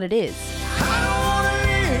literally what it is. I don't wanna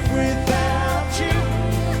live without you.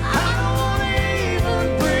 I don't wanna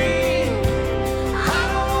even breathe. I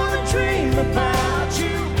don't wanna dream about you.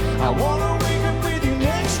 I wanna wake up with you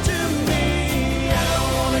next to me. I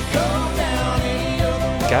don't wanna go down any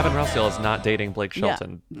other road. Gavin Rossdale is not dating Blake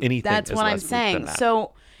Shelton. Anything That's is what I'm less bleak saying. than that.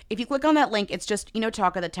 So if you click on that link, it's just, you know,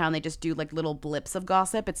 Talk of the Town. They just do like little blips of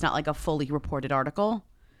gossip. It's not like a fully reported article.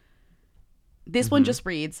 This one just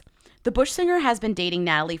reads, the Bush singer has been dating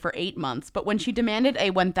Natalie for 8 months, but when she demanded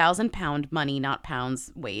a 1,000-pound money, not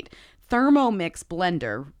pounds, weight, Thermomix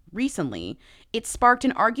blender recently, it sparked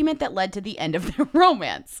an argument that led to the end of their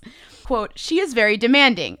romance. Quote, she is very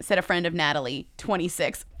demanding, said a friend of Natalie,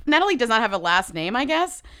 26. Natalie does not have a last name, I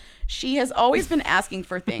guess. She has always been asking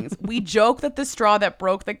for things. We joke that the straw that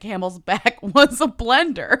broke the camel's back was a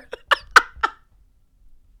blender.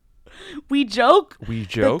 We joke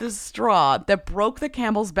that the straw that broke the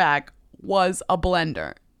camel's back was a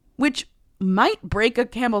blender, which might break a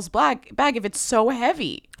camel's bag if it's so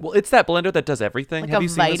heavy. Well, it's that blender that does everything. Like Have a you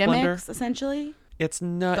seen this blender? Vitamix, essentially? It's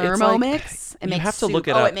not. Thermomix? It's like, you have to look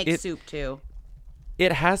it up. Oh, it makes soup, too.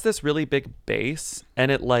 It has this really big base, and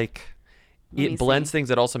it like... It blends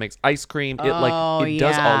things. It also makes ice cream. It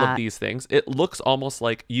does all of these things. It looks almost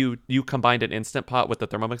like you combined an Instant Pot with the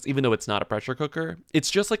Thermomix, even though it's not a pressure cooker.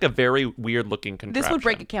 It's just like a very weird looking contraption. This would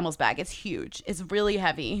break a camel's back. It's huge. It's really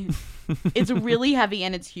heavy. It's really heavy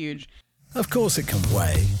and it's huge. Of course it can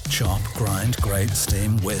weigh, chop, grind, grate,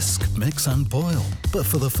 steam, whisk, mix and boil. But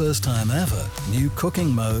for the first time ever, new cooking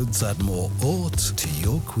modes add more ought to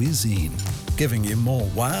your cuisine, giving you more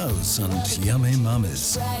wows and yummy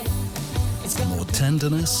mummies. More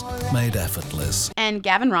tenderness made effortless. And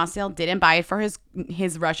Gavin Rossdale didn't buy it for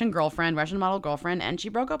his Russian model girlfriend, and she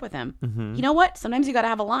broke up with him. Mm-hmm. You know what? Sometimes you got to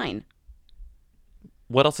have a line.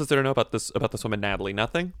 What else is there to know about this woman, Natalie?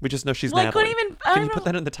 Nothing? We just know she's Well, I Natalie. couldn't even- Can you put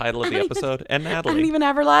that in the title of the episode? And I Natalie. don't even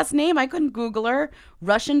have her last name. I couldn't Google her.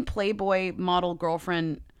 Russian Playboy model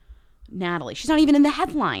girlfriend Natalie. She's not even in the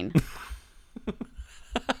headline.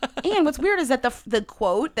 And what's weird is that the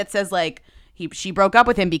quote that says like she broke up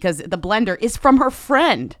with him because the blender is from her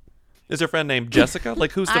friend. Is her friend named Jessica?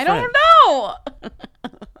 Like, who's the I friend? don't know.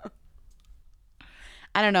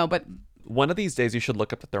 I don't know, but one of these days you should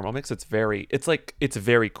look up the Thermomix. It's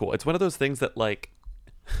very cool. It's one of those things that like.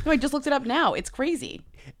 No, I just looked it up now. It's crazy.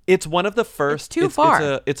 It's one of the first. It's too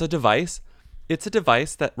far. It's a device. It's a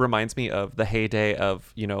device that reminds me of the heyday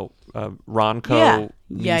of Ronco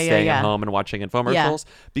staying at home and watching infomercials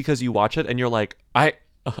because you watch it and you're like,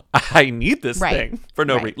 I need this thing for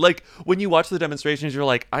no reason. Like when you watch the demonstrations, you're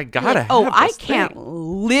like, I gotta have this I can't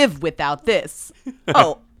live without this.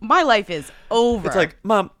 My life is over. It's like,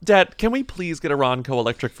 Mom, Dad, can we please get a Ronco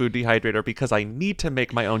electric food dehydrator because I need to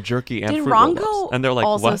make my own jerky and Did fruit Ronco roll-ups. And they're like,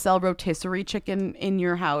 also what? sell rotisserie chicken in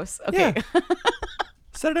your house? Okay. Yeah.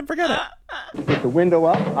 Set it and forget it. Put the window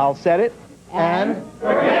up, I'll set it, and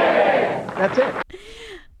that's it.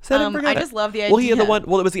 Set it and forget I it. just love the idea. Well, he had the one.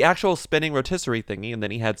 Well, it was the actual spinning rotisserie thingy, and then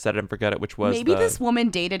he had Set It and Forget It, which was Maybe this woman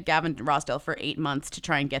dated Gavin Rossdale for 8 months to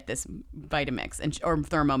try and get this Vitamix or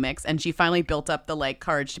Thermomix, and she finally built up the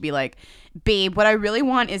courage to be like, "Babe, what I really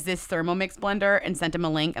want is this Thermomix blender," and sent him a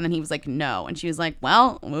link, and then he was like, "No," and she was like,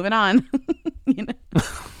 "Well, moving on."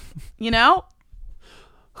 You know?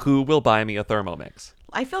 Who will buy me a Thermomix?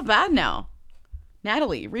 I feel bad now.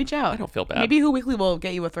 Natalie, reach out. I don't feel bad. Maybe Who Weekly will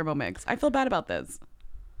get you a Thermomix. I feel bad about this.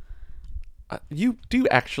 You do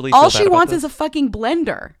actually. All feel she bad about wants this? is a fucking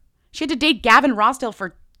blender. She had to date Gavin Rossdale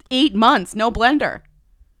for 8 months. No blender.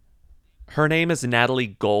 Her name is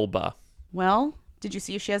Natalie Golba. Well, did you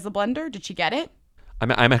see if she has the blender? Did she get it?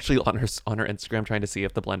 I'm actually on her Instagram trying to see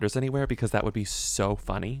if the blender's anywhere because that would be so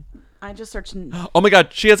funny. I just searched. Oh my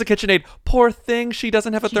God, she has a KitchenAid. Poor thing, she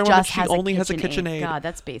doesn't have a Thermomix. Just She only has a KitchenAid. God,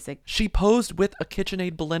 that's basic. She posed with a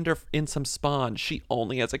KitchenAid blender in some Spawn. She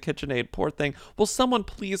only has a KitchenAid. Poor thing. Will someone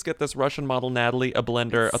please get this Russian model Natalie a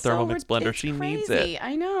blender, a Thermomix blender? It's She crazy. needs it.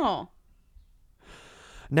 I know.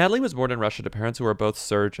 Natalie was born in Russia to parents who were both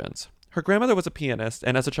surgeons. Her grandmother was a pianist,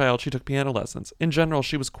 and as a child, she took piano lessons. In general,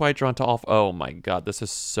 she was quite drawn to oh my God, this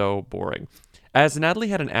is so boring. As Natalie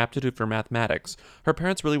had an aptitude for mathematics, her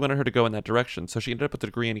parents really wanted her to go in that direction, so she ended up with a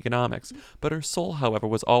degree in economics. But her soul, however,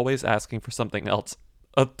 was always asking for something else.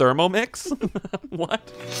 A Thermomix? What?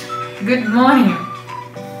 Good morning.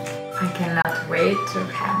 I cannot wait to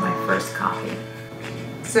have my first coffee.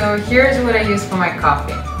 So here's what I use for my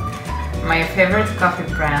coffee. My favorite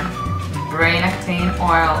coffee brand, Brain Octane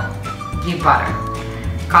Oil, ghee butter,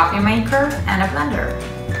 coffee maker, and a blender.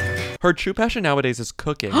 Her true passion nowadays is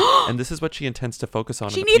cooking, and this is what she intends to focus on.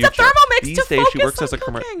 She in the needs a future. Thermomix These to days, she focus works as on a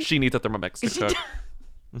commercial. cooking. She needs a Thermomix to cook.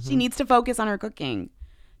 She needs to focus on her cooking.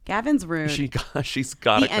 Gavin's rude. She's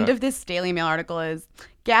got to The end of this Daily Mail article is,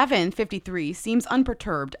 Gavin, 53, seems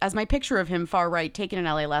unperturbed, as my picture of him far right taken in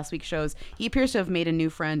LA last week shows. He appears to have made a new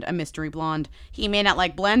friend, a mystery blonde. He may not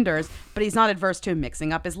like blenders, but he's not adverse to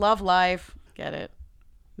mixing up his love life. Get it?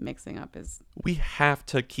 Mixing up his... We have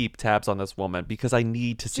to keep tabs on this woman because I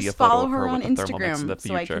need to see Just a photo follow of her her on with a Thermomix in the Instagram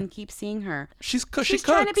so I future. can keep seeing her. She's She's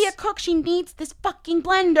trying to be a cook. She needs this fucking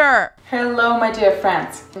blender. Hello, my dear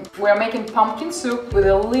friends. We're making pumpkin soup with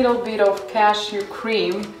a little bit of cashew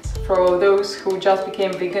cream. For those who just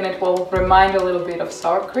became vegan, it will remind a little bit of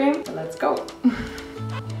sour cream. Let's go.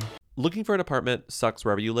 Looking for an apartment sucks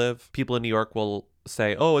wherever you live. People in New York will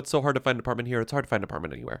say, oh, it's so hard to find an apartment here. It's hard to find an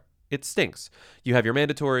apartment anywhere. It stinks. You have your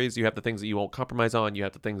mandatories. You have the things that you won't compromise on. You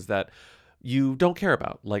have the things that you don't care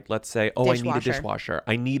about. Like, let's say, oh, I need a dishwasher.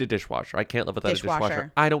 I need a dishwasher. I can't live without a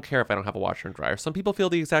dishwasher. I don't care if I don't have a washer and dryer. Some people feel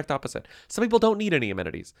the exact opposite. Some people don't need any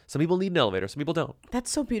amenities. Some people need an elevator. Some people don't. That's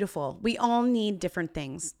so beautiful. We all need different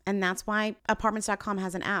things. And that's why apartments.com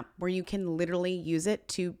has an app where you can literally use it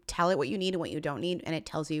to tell it what you need and what you don't need. And it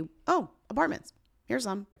tells you, oh, apartments. Here's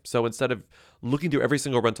some. So instead of looking through every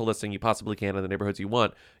single rental listing you possibly can in the neighborhoods you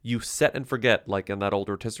want, you set and forget, like in that old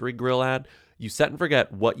rotisserie grill ad, you set and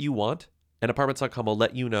forget what you want And Apartments.com will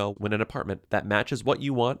let you know when an apartment that matches what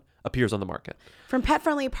you want appears on the market. From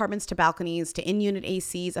pet-friendly apartments to balconies to in-unit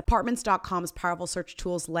ACs, Apartments.com's powerful search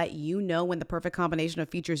tools let you know when the perfect combination of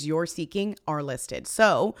features you're seeking are listed.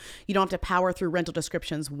 So you don't have to power through rental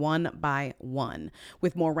descriptions one by one.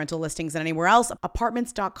 With more rental listings than anywhere else,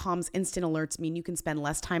 Apartments.com's instant alerts mean you can spend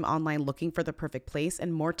less time online looking for the perfect place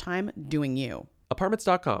and more time doing you.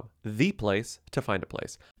 Apartments.com, the place to find a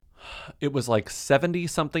place. It was like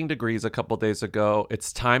 70-something degrees a couple days ago.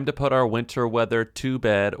 It's time to put our winter weather to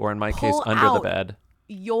bed, or in my case, Pull under the out bed.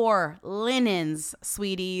 Your linens,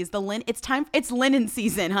 sweeties. It's linen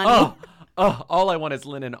season, honey. Oh, all I want is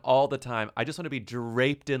linen all the time. I just want to be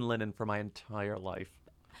draped in linen for my entire life.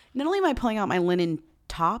 Not only am I pulling out my linen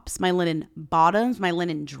tops, my linen bottoms, my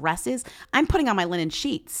linen dresses, I'm putting on my linen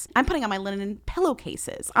sheets. I'm putting on my linen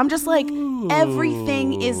pillowcases. I'm just like,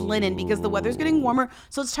 everything is linen because the weather's getting warmer.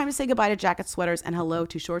 So it's time to say goodbye to jackets, sweaters, and hello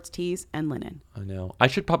to shorts, tees, and linen. I know. I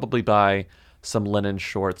should probably buy some linen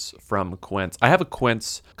shorts from Quince. I have a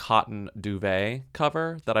Quince cotton duvet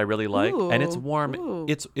cover that I really like, and it's warm. Ooh.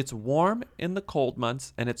 It's warm in the cold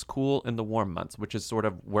months, and it's cool in the warm months, which is sort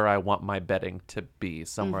of where I want my bedding to be,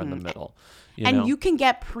 somewhere in the middle. You can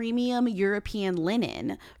get premium European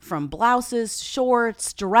linen from blouses,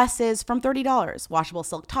 shorts, dresses from $30, washable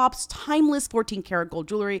silk tops, timeless 14-karat gold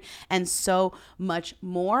jewelry, and so much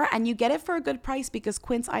more. And you get it for a good price because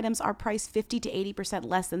Quince items are priced 50 to 80%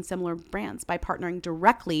 less than similar brands. By partnering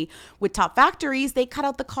directly with top factories, they cut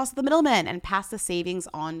out the cost of the middlemen and pass the savings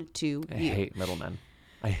on to you. I hate middlemen.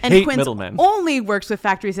 And Quince middlemen. only works with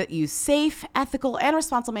factories that use safe, ethical, and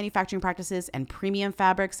responsible manufacturing practices and premium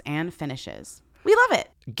fabrics and finishes. We love it.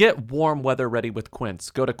 Get warm weather ready with Quince.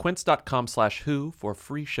 Go to quince.com/who for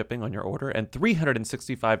free shipping on your order and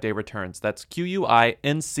 365-day returns. That's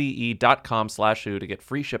QUINCE.com/who to get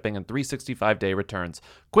free shipping and 365-day returns.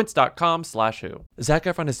 Quince.com/who. Zac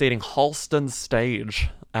Efron is dating Halston Stage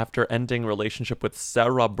after ending relationship with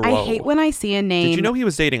Sarah Bro. I hate when I see a name. Did you know he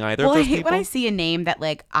was dating either of I those hate people? when I see a name that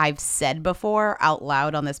like I've said before out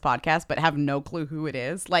loud on this podcast, but have no clue who it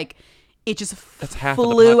is. Like it just half of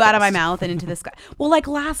the flew out of podcast. my mouth and into the sky. Well, like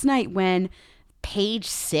last night when Page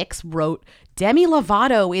 6 wrote Demi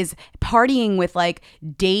Lovato is partying with like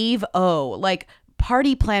Dave O, like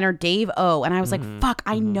party planner Dave O. And I was like, fuck,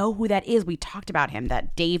 I know who that is. We talked about him,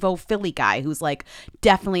 that Dave O Philly guy who's like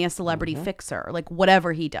definitely a celebrity fixer, like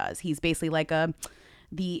whatever he does. He's basically like I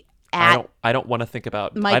don't want to think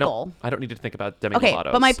about Michael. I don't need to think about Demi Okay,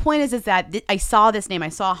 Lovato. but my point is that I saw this name. I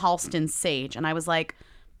saw Halston Sage, and I was like,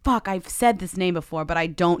 fuck, I've said this name before, but I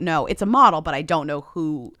don't know. It's a model, but I don't know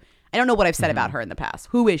who. I don't know what I've said about her in the past.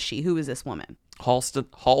 Who is she? Who is this woman? Halston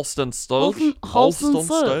Halston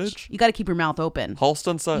Stage. Sage. You got to keep your mouth open.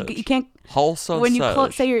 Halston Sage. You can't. Halston When you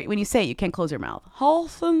Sage. when you say it, you can't close your mouth.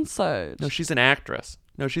 Halston Sage. No, she's an actress.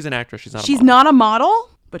 She's not. She's not a model,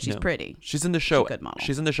 but she's pretty. She's in the show. She's a good model.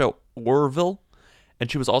 She's in the show Orville, and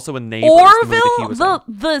she was also in Neighbors. the movie that he was in.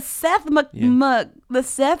 the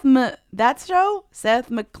Seth that show Seth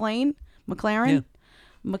MacLaren.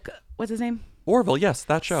 What's his name? Orville. Yes,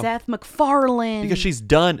 that show. Seth MacFarlane. Because she's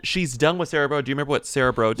done with Sarah Bro. Do you remember what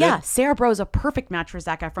Sarah Bro did? Yeah, Sarah Bro is a perfect match for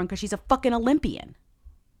Zac Efron because she's a fucking Olympian.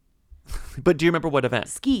 But do you remember what event?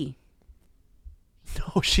 Ski.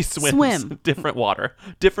 No, she swims. Swim. Different water.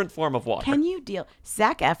 Different form of water. Can you deal?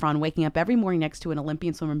 Zac Efron waking up every morning next to an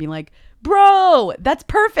Olympian swimmer and being like, bro, that's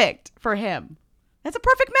perfect for him. That's a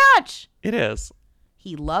perfect match. It is.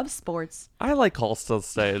 He loves sports. I like Halston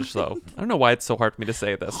Sage, though. I don't know why it's so hard for me to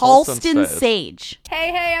say this. Halston Sage.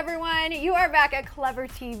 Hey, everyone. You are back at Clever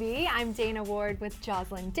TV. I'm Dana Ward with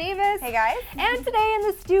Jocelyn Davis. Hey, guys. And today in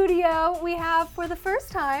the studio, we have, for the first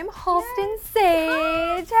time, Halston Sage.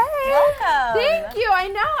 Hey. Welcome. Thank you. I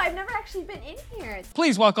know. I've never actually been in here.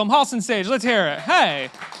 Please welcome Halston Sage. Let's hear it. Hey.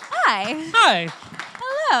 Hi. Hi.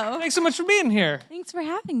 Hello. Thanks so much for being here. Thanks for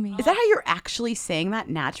having me. Is that how you're actually saying that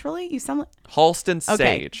naturally? You sound like Halston Sage.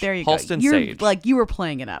 Okay, there you Halston go. You're Sage. like you were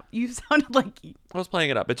playing it up. You sounded like I was playing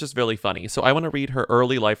it up. It's just really funny. So I want to read her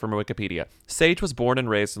early life from Wikipedia. Sage was born and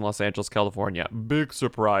raised in Los Angeles, California. Big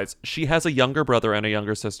surprise. She has a younger brother and a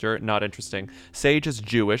younger sister. Not interesting. Sage is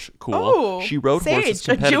Jewish. Cool. Oh, she rode horses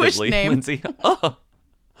Sage, a Jewish competitively. name. Lindsay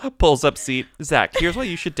pulls up seat. Zac, here's why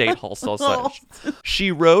you should date Halston Sage.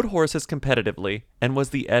 She rode horses competitively and was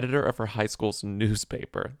the editor of her high school's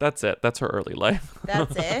newspaper. That's it. That's her early life.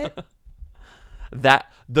 That's it.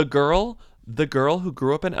 That the girl who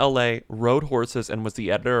grew up in LA, rode horses, and was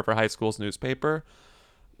the editor of her high school's newspaper,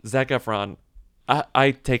 Zac Efron,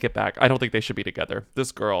 I take it back. I don't think they should be together.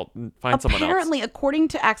 This girl, find someone else. Apparently, according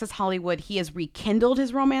to Access Hollywood, he has rekindled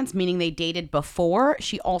his romance, meaning they dated before.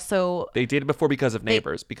 They dated before because of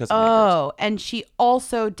Neighbors. And she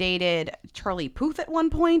also dated Charlie Puth at one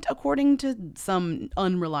point, according to some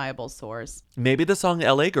unreliable source. Maybe the song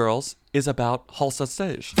LA Girls is about Halsey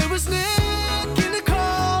Sage. There was Nick in the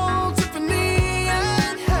cold, Tiffany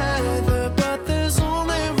and Heather, but there's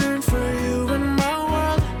only room for you in my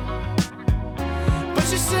world.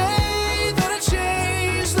 But you say that I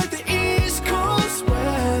changed like the East Coast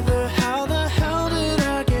weather. How the hell did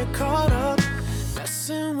I get caught up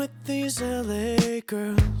messing with these LA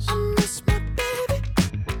girls? I miss my baby.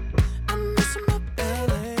 I miss my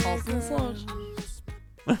LA girls.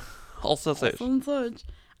 Halsey Sage.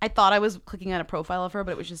 I thought I was clicking on a profile of her,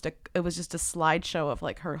 but it was just a slideshow of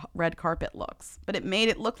like her red carpet looks. But it made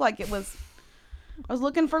it look like it was. I was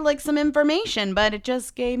looking for like some information, but it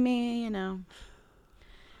just gave me,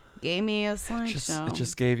 gave me a slideshow. It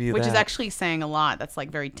just gave you which that. is actually saying a lot. That's like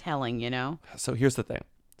very telling, So here's the thing.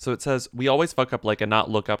 So it says we always fuck up like and not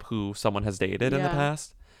look up who someone has dated in the Yeah.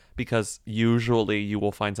 past. Because usually you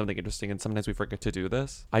will find something interesting and sometimes we forget to do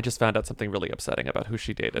this. I just found out something really upsetting about who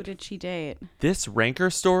she dated. Who did she date? This Ranker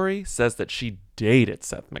story says that she dated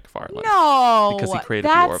Seth MacFarlane. No, Because he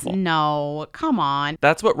created the Orville. No, come on.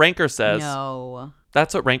 That's what Ranker says. No.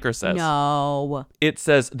 That's what Ranker says. No. It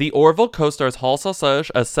says the Orville co-stars Halsey Sage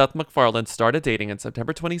as Seth MacFarlane started dating in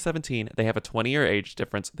September 2017. They have a 20-year age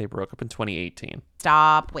difference. They broke up in 2018.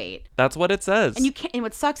 Stop. Wait. That's what it says. And you can't. And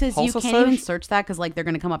what sucks is you Halsey can't even Sage? search that because like they're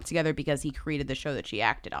gonna come up together because he created the show that she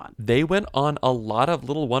acted on. They went on a lot of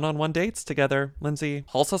little one-on-one dates together, Lindsay.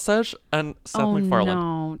 Halsey Sage and Seth MacFarlane.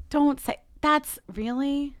 No, don't say that's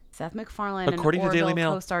really Seth MacFarlane. According and to Daily Orville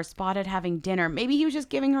Mail. co-star spotted having dinner. Maybe he was just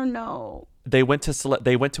giving her no. They went to a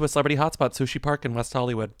celebrity hotspot, Sushi Park in West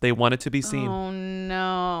Hollywood. They wanted to be seen. Oh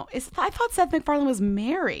no! I thought Seth MacFarlane was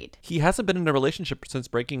married. He hasn't been in a relationship since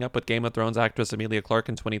breaking up with Game of Thrones actress Emilia Clarke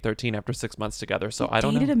in 2013 after 6 months together. So I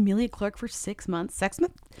don't know. Dated Emilia Clarke for 6 months. Sexsmith?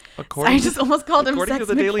 According I just almost called him according Sex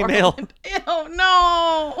to the Daily Mail. MacFarlane. Ew,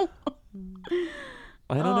 no.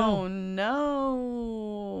 I don't know. Oh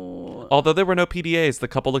no. Although there were no PDAs, the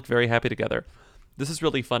couple looked very happy together. This is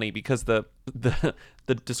really funny because the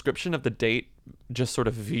description of the date just sort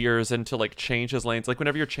of veers into like changes lanes. Like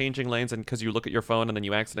whenever you're changing lanes and because you look at your phone and then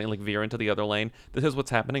you accidentally veer into the other lane. This is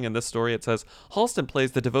what's happening in this story. It says Halston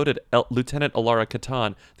plays the devoted Lieutenant Alara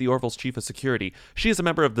Katan, the Orville's chief of security. She is a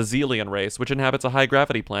member of the Zelian race, which inhabits a high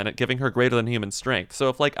gravity planet, giving her greater than human strength. So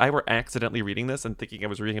if like I were accidentally reading this and thinking I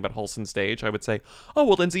was reading about Halston Sage, I would say, oh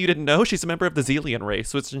well, Lindsay, you didn't know she's a member of the Zelian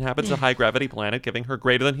race, which inhabits a high gravity planet, giving her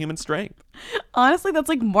greater than human strength. Honestly, that's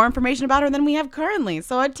like more information about her than we have currently,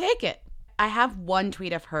 so I'd take it. I have one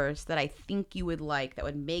tweet of hers that I think you would like that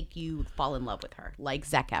would make you fall in love with her, like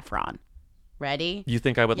Zac Efron. Ready? You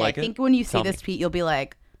think I would like it? I think when you see Tell this me. tweet, you'll be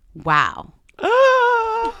like, wow.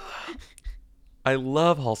 I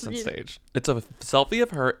love Halston Sage. It's a selfie of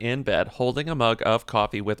her in bed holding a mug of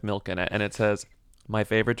coffee with milk in it, and it says, my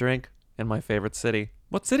favorite drink in my favorite city.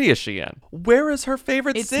 What city is she in? Where is her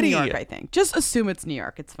favorite It's city? New York, I think. Just assume it's New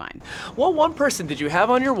York. It's fine. What one person did you have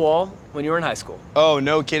on your wall when you were in high school? Oh,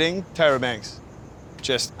 no kidding. Tyra Banks.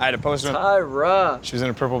 I had a poster. Tyra. She was in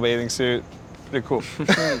a purple bathing suit. Pretty cool.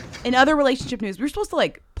 In other relationship news, we were supposed to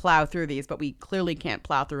like plow through these, but we clearly can't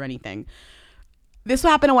plow through anything. This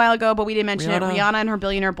happened a while ago, but we didn't mention it. Rihanna and her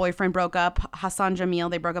billionaire boyfriend broke up. Hassan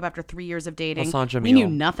Jamil, they broke up after 3 years of dating. Hassan Jamil. We knew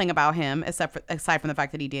nothing about him aside from the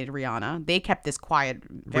fact that he dated Rihanna. They kept this quiet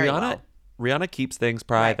very well. Rihanna keeps things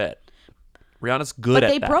private. Right. Rihanna's good at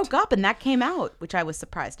at that. But they broke up and that came out, which I was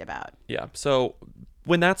surprised about. Yeah. So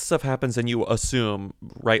when that stuff happens and you assume,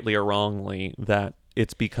 rightly or wrongly, that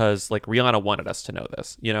it's because like Rihanna wanted us to know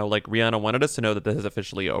this, like Rihanna wanted us to know that this is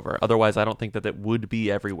officially over. Otherwise, I don't think that it would be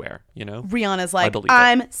everywhere, Rihanna's like,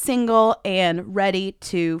 I'm single and ready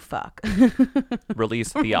to fuck.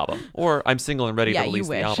 Release the album. Or I'm single and ready to release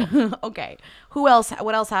the album. Okay. Who else?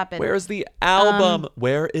 What else happened? Where's the album?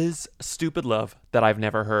 Where is Stupid Love that I've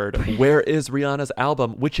never heard? Where is Rihanna's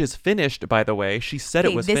album, which is finished, by the way? She said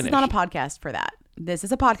it was this finished. This is not a podcast for that. This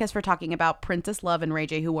is a podcast for talking about Princess Love and Ray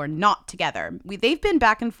J, who are not together. They've been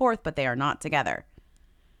back and forth, but they are not together.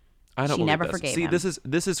 I don't She believe never this. forgave See, him.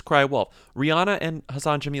 this is Cry Wolf. Rihanna and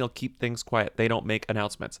Hassan Jamil keep things quiet. They don't make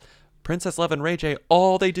announcements. Princess Love and Ray J,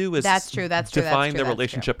 all they do is That's true. define their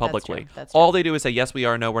relationship publicly. That's true. All they do is say, yes, we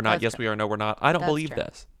are, no, we're not. That's Yes, true. we are, no, we're not. I don't That's believe true.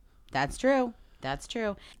 this. That's true. That's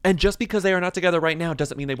true. And just because they are not together right now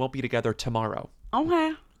doesn't mean they won't be together tomorrow.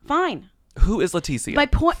 Okay, fine. Who is Leticia? My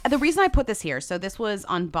point. The reason I put this here, so this was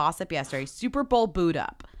on Boss Up yesterday. Super Bowl boot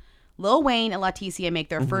up. Lil Wayne and Leticia make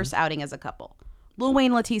their first outing as a couple. Lil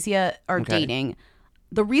Wayne and Leticia are Okay. dating.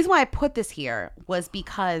 The reason why I put this here was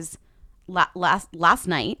because last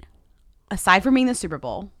night, aside from being the Super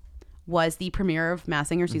Bowl, was the premiere of Masked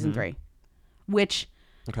Singer season 3, which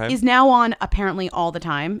is now on apparently all the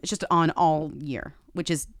time. It's just on all year,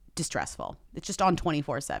 which is distressful. It's just on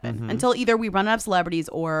 24/7 until either we run out of celebrities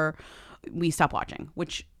or we stop watching,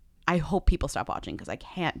 which I hope people stop watching because I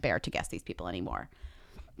can't bear to guess these people anymore.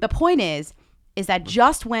 The point is that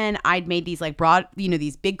just when I'd made these like broad,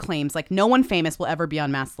 these big claims, like no one famous will ever be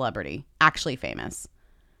on Masked Celebrity, actually famous,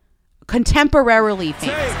 contemporarily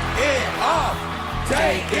famous. Take it off.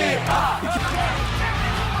 Take it off.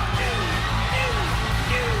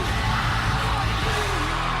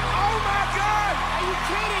 Oh my God! Are you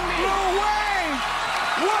kidding me? Lil Wayne,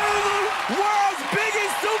 one of the world's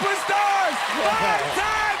biggest superstars,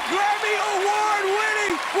 5-time Grammy Award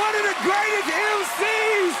winning, one of the greatest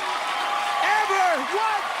MCs ever.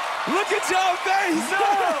 What? Look at your face. No.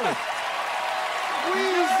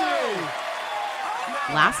 Weezy.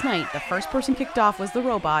 Last night, the first person kicked off was the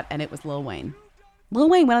robot, and it was Lil Wayne. Lil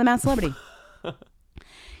Wayne went on the Masked Celebrity.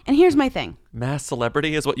 And here's my thing. Masked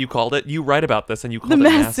Celebrity is what you called it. You write about this and you called The it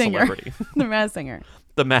Masked Masked Singer. Celebrity. The Masked Singer.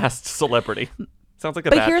 The Masked Celebrity. Sounds like a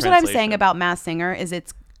But bad here's what I'm saying translation. about Masked Singer is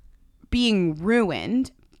it's being ruined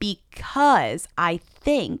because I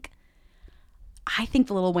think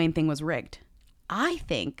the Lil Wayne thing was rigged. I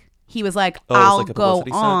think he was like, Oh, it's I'll like a go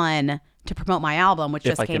publicity stunt? on to promote my album, which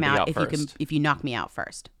If just I can came be out out if first. you knock me out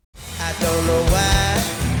first. I don't know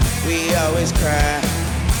why we always cry.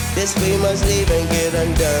 This we must leave and get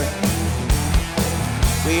undone.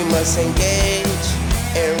 We must engage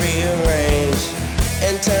and rearrange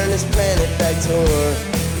and turn this planet back to one.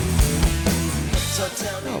 So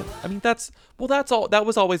tell me. I mean, that's all. That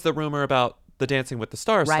was always the rumor about the Dancing with the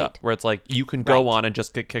Stars Right. stuff, where it's like you can go on and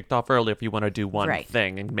just get kicked off early if you want to do one Right.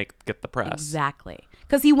 thing and get the press. Exactly.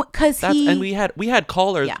 Because And we had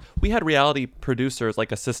callers, Yeah. we had reality producers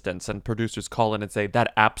like assistants and producers call in and say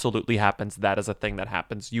that absolutely happens. That is a thing that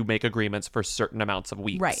happens. You make agreements for certain amounts of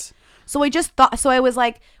weeks. Right. So I just thought, so I was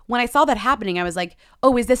like, when I saw that happening, I was like,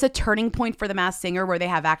 oh, is this a turning point for The Masked Singer where they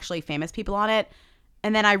have actually famous people on it?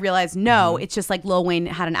 And then I realized, no, it's just like Lil Wayne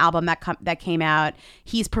had an album that came out.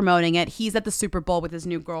 He's promoting it. He's at the Super Bowl with his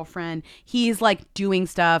new girlfriend. He's like doing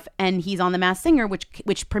stuff, and he's on The Masked Singer, which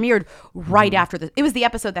premiered right after it was the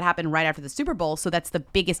episode that happened right after the Super Bowl. So that's the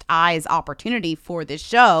biggest eyes opportunity for this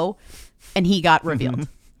show, and he got revealed.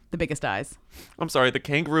 The biggest eyes. I'm sorry, the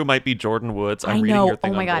kangaroo might be Jordan Woods. I'm I reading know. your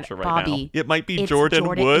thing Oh my on God, Vulture right Bobby. now. It might be It's Jordan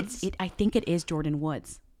Woods. I think it is Jordan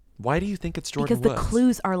Woods. Why do you think it's Jordan Because Woods? the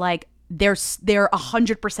clues are like they're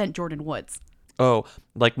 100% Jordan Woods. Oh,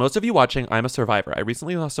 like most of you watching, I'm a survivor. I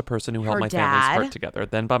recently lost a person who held Her my family's dad. heart together.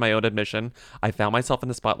 Then, by my own admission, I found myself in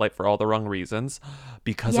the spotlight for all the wrong reasons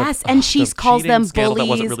because Yes, of and she the calls cheating them scandal that bullies.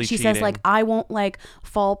 wasn't really She cheating. says like, I won't like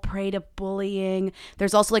fall prey to bullying.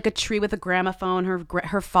 There's also like a tree with a gramophone.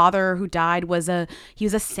 Her father who died was a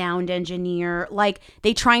sound engineer. Like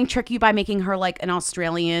they try and trick you by making her like an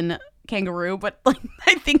Australian kangaroo, but like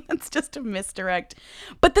I think that's just a misdirect.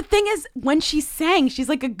 But the thing is, when she sang, she's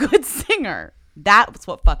like a good singer. That's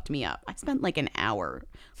what fucked me up. I spent like an hour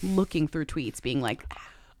looking through tweets being like,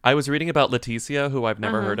 I was reading about Leticia, who I've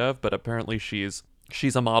never Uh-huh. heard of, but apparently she's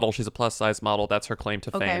a model. She's a plus size model. That's her claim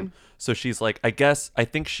to Okay. fame. So she's like, I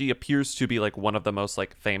think she appears to be like one of the most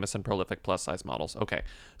like famous and prolific plus size models. Okay.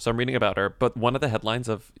 So I'm reading about her, but one of the headlines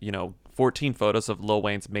of, 14 photos of Lil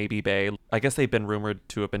Wayne's Maybe Bae. I guess they've been rumored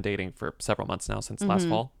to have been dating for several months now since last Mhm.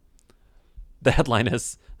 fall. The headline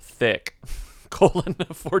is thick.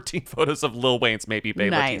 14 photos of Lil Wayne's Maybe Bae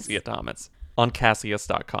Nice. Leticia Thomas on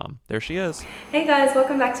Cassius.com. There she is. Hey guys,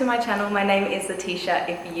 welcome back to my channel. My name is Leticia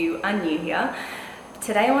if you are new here.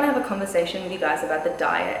 Today I want to have a conversation with you guys about the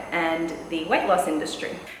diet and the weight loss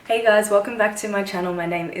industry. Hey guys, welcome back to my channel. My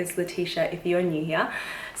name is Leticia if you're new here.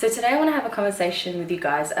 So today I want to have a conversation with you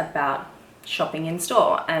guys about shopping in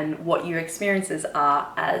store and what your experiences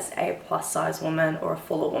are as a plus size woman or a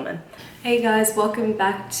fuller woman. Hey guys, welcome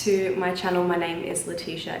back to my channel. My name is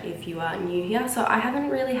Leticia if you are new here. So I haven't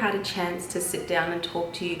really had a chance to sit down and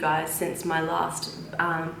talk to you guys since my last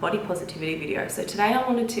body positivity video. So today I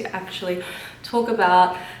wanted to actually talk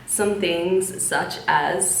about some things such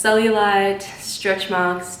as cellulite, stretch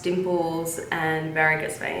marks, dimples, and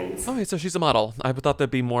varicose veins. Okay, so she's a model. I thought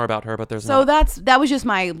there'd be more about her, but there's So not. that was just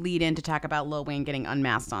my lead in to talk about Lil Wayne getting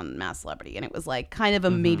unmasked on Masked Celebrity, and it was like kind of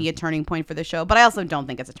a maybe a turning point for the show, but I also don't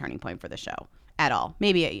think it's a turning point for the show at all.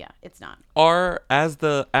 Maybe it's not. As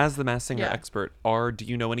the Masked Singer Yeah. expert, do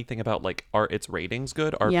you know anything about are its ratings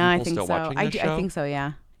good? Are Yeah, I people think still so. watching this show? I think so.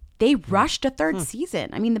 Yeah, they rushed a third season.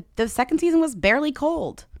 I mean, the second season was barely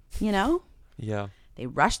cold. You know. Yeah. They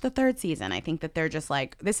rushed the third season. I think that they're just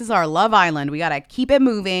like, this is our Love Island. We got to keep it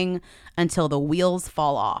moving until the wheels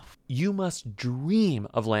fall off. You must dream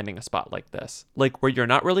of landing a spot like this. Like where you're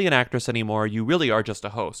not really an actress anymore. You really are just a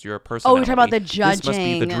host. You're a personality. Oh, we're talking about the judging. This must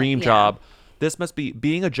be the dream job. This must be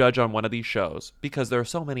being a judge on one of these shows because there are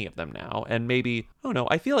so many of them now. And maybe, I don't know,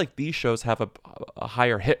 I feel like these shows have a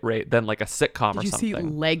higher hit rate than like a sitcom or something. Did you see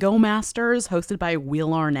Lego Masters hosted by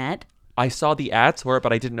Will Arnett? I saw the ads for it,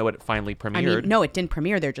 but I didn't know it finally premiered. I mean, no, it didn't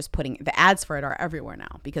premiere. They're just putting the ads for it are everywhere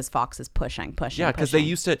now because Fox is pushing. Yeah, because they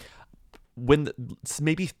used to.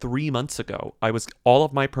 Maybe 3 months ago, all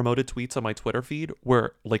of my promoted tweets on my Twitter feed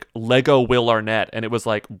were like Lego Will Arnett, and it was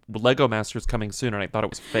like Lego Masters coming soon, and I thought it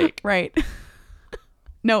was fake. Right.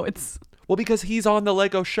 No, it's because he's on the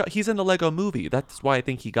Lego show. He's in the Lego movie. That's why I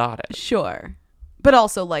think he got it. Sure. But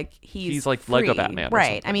also, like, he's like free. Lego Batman.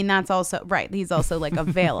 Right. I mean, that's also, right. He's also, like,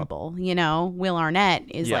 available, you know? Will Arnett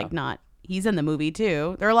is, like, not, he's in the movie,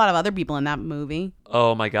 too. There are a lot of other people in that movie.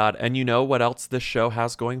 Oh, my God. And you know what else this show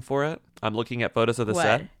has going for it? I'm looking at photos of the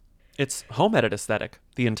set. It's home edit aesthetic.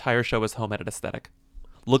 The entire show is home edit aesthetic.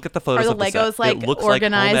 Look at the photos of the set. Are the Legos, like, it looks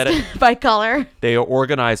organized like by color? They are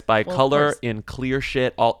organized by Well, color in clear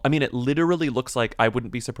shit. I mean, it literally looks like I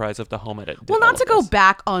wouldn't be surprised if the home edit did Well, not to go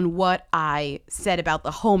back on what I said about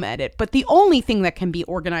the home edit, but the only thing that can be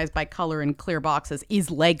organized by color in clear boxes is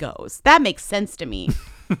Legos. That makes sense to me.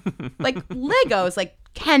 Like, Legos, like,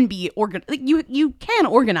 can be organized. Like, you can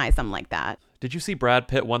organize them like that. Did you see Brad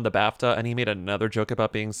Pitt won the BAFTA and he made another joke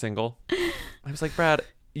about being single? I was like, Brad,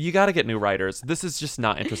 you got to get new writers. This is just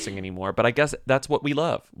not interesting anymore. But I guess that's what we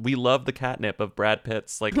love. We love the catnip of Brad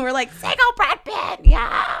Pitt's like. We're like, single Brad Pitt,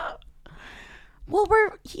 yeah. Well,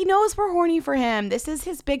 he knows we're horny for him. This is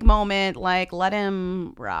his big moment. Like, let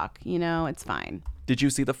him rock. You know, it's fine. Did you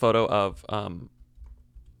see the photo of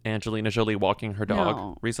Angelina Jolie walking her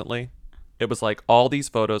dog recently? It was like all these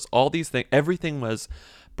photos, all these things. Everything was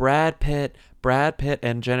Brad Pitt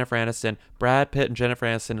and Jennifer Aniston, Brad Pitt and Jennifer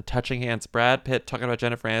Aniston touching hands, Brad Pitt talking about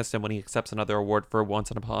Jennifer Aniston when he accepts another award for Once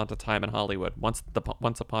Upon a Time in Hollywood. Once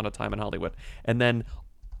Upon a Time in Hollywood. And then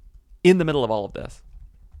in the middle of all of this,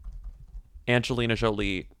 Angelina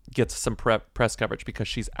Jolie gets some press coverage because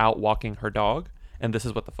she's out walking her dog, and this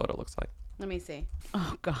is what the photo looks like. Let me see.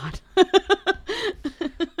 Oh, God.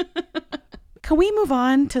 Can we move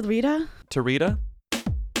on to Rita? To Rita?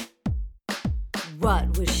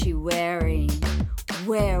 What was she wearing?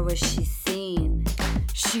 Where was she seen?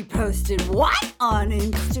 She posted what on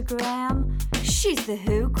Instagram? She's the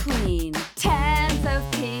Who Queen. Tens of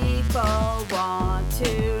people want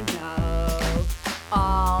to know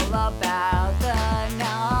all about the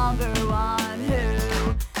number one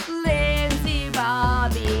Who. Lindsay,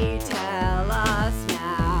 Bobby, tell us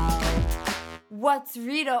now. What's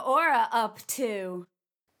Rita Ora up to?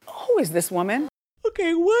 Who is this woman?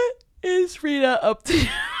 Okay, what is Rita up to?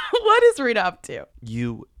 What is Rita up to?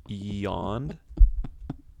 You yawned.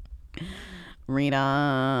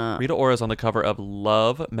 Rita Ora's on the cover of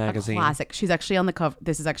Love magazine. A classic. She's actually on the cover.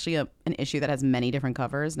 This is actually an issue that has many different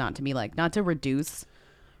covers. Not to reduce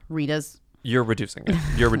Rita's. You're reducing it.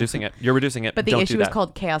 You're reducing it. But the Don't issue do is that.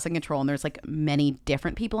 called Chaos and Control, and there's like many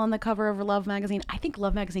different people on the cover of Love magazine. I think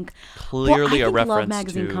Love magazine Clearly I a think reference Love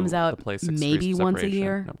magazine to comes out the play 6 maybe Degrees of once a Separation.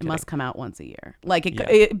 year. No, I'm It must kidding. come out once a year. Like Yeah.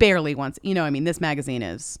 it barely once. You know, what I mean, this magazine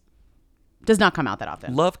does not come out that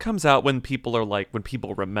often. Love comes out when people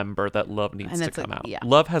remember that Love needs to come out. yeah.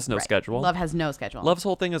 Love has no Right. schedule. Love has no schedule. Love's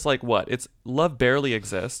whole thing is like what? It's Love barely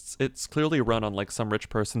exists. It's clearly run on like some rich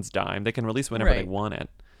person's dime. They can release whenever they Right. want it.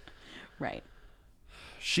 Right.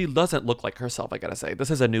 She doesn't look like herself, I gotta say.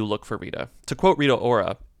 This is a new look for Rita. To quote Rita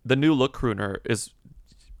Ora, the new look crooner is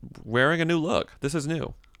wearing a new look. This is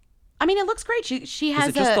new. I mean, it looks great. She has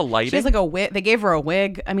it just the lighting? She has like a wig. They gave her a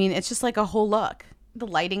wig. I mean, it's just like a whole look. The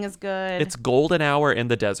lighting is good. It's golden hour in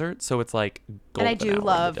the desert, so it's like golden and I do hour in the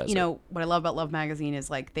love, desert. you know, what I love about Love magazine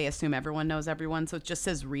is like they assume everyone knows everyone, so it just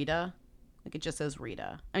says Rita. Like it just says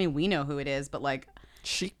Rita. I mean, we know who it is, but like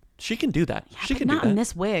she can do that. Yeah, She but can do not that. in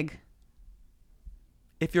this wig.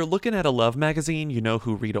 If you're looking at a Love magazine, you know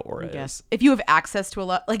who Rita Ora is. Yes. If you have access to a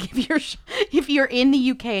Love, like if you're in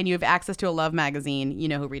the UK and you have access to a Love magazine, you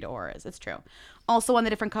know who Rita Ora is. It's true. Also on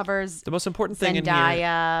the different covers, The most important thing in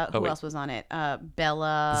Zendaya. here. Who else was on it?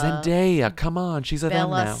 Bella. Zendaya, come on, she's a them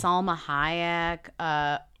Bella, now. Salma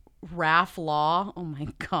Hayek, Raph Law. Oh my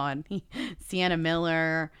God. Sienna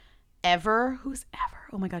Miller. Ever. Who's Ever?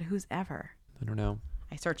 Oh my God. Who's Ever? I don't know.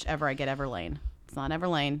 I search Ever. I get Everlane. It's not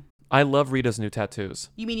Everlane. I love Rita's new tattoos.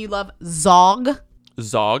 You mean you love Zog?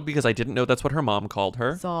 Zog, because I didn't know that's what her mom called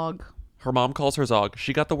her. Zog. Her mom calls her Zog.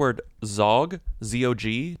 She got the word Zog,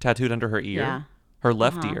 Z-O-G, tattooed under her ear. Yeah. Her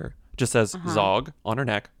left Uh-huh. ear. Just says Zog on her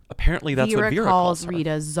neck. Apparently that's what Vera calls her.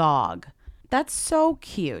 Rita Zog. That's so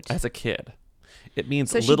cute. As a kid. It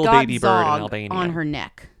means so little she got baby Zog bird in Albanian. on her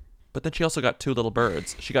neck. But then she also got 2 little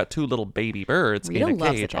birds. She got 2 little baby birds Rita in a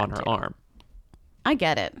loves cage a on her tattoo. arm. I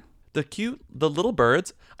get it. The little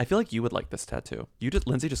birds. I feel like you would like this tattoo.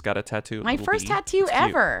 Lindsay just got a tattoo. My little first bee. tattoo It's cute.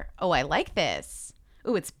 ever. Oh, I like this.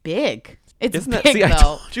 Oh, it's big. It's Isn't that? big See, I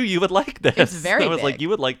though. told you would like this. It's very I was like, big. you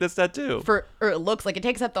would like this tattoo. Or it looks like it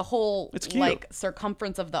takes up the whole It's cute. like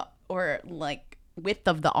circumference of the width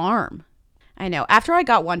of the arm. I know. After I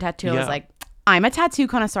got one tattoo, I was Yeah. like, I'm a tattoo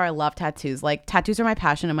connoisseur. I love tattoos. Like tattoos are my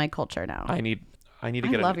passion and my culture now. I need to I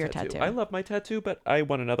get love a new your tattoo. tattoo. I love my tattoo, but I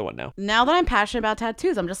want another one now. Now that I'm passionate about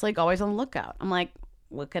tattoos, I'm just like always on the lookout. I'm like,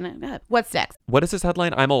 what can I get? What's next? What is his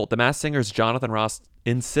headline? I'm old. The Masked Singer's Jonathan Ross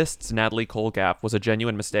insists Natalie Cole gaffe was a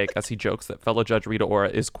genuine mistake as he jokes that fellow judge Rita Ora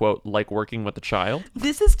is, quote, like working with a child.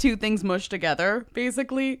 This is two things mushed together,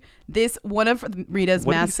 basically. This one of Rita's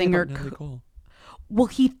What did he Masked say Singer. about Natalie Cole? Well,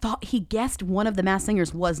 he guessed one of the Masked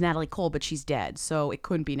Singers was Natalie Cole, but she's dead, so it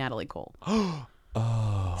couldn't be Natalie Cole.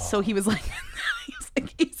 Oh. So he was like,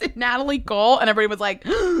 is it Natalie Cole? And everybody was like,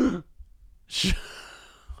 Oh she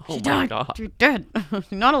my died. God. She's dead.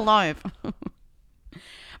 Not alive.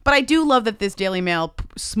 But I do love that this Daily Mail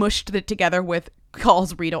smushed it together with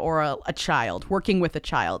calls Rita Ora a child, working with a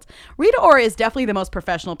child. Rita Ora is definitely the most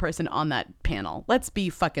professional person on that panel. Let's be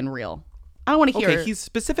fucking real. I don't want to hear. Okay, he's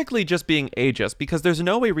specifically just being ageist because there's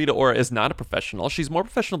no way Rita Ora is not a professional. She's more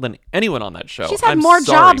professional than anyone on that show. She's had I'm more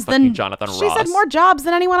sorry, jobs fucking than Jonathan Ross. She's had more jobs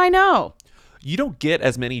than anyone I know. You don't get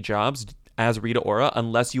as many jobs as Rita Ora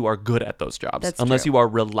unless you are good at those jobs. That's unless true. you are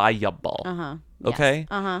reliable. Uh-huh. Okay? Yes.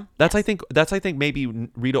 Uh-huh. That's I think maybe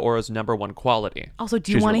Rita Ora's number one quality. Also,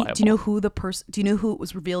 do you know who the person? Do you know who it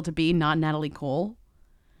was revealed to be? Not Natalie Cole.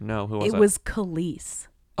 No, who was it? It was Khalees.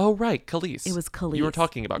 Oh right, Khalees. It was Khalees. You were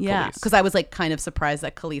talking about Khalees. because I was like kind of surprised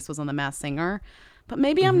that Khalees was on The Masked Singer, but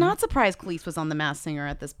maybe I'm not surprised Khalees was on The Masked Singer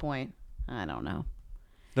at this point. I don't know.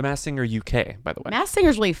 The Masked Singer UK, by the way. Masked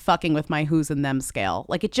Singer's really fucking with my who's and them scale.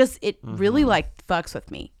 Like it really like fucks with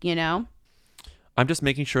me, you know? I'm just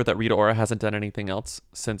making sure that Rita Ora hasn't done anything else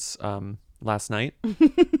since last night.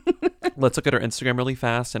 Let's look at her Instagram really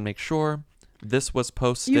fast and make sure. This was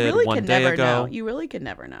posted You really one could day never ago. know. You really could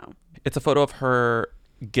never know. It's a photo of her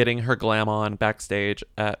getting her glam on backstage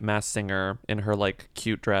at Masked Singer in her like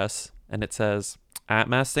cute dress, and it says at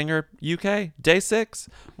Masked Singer UK day 6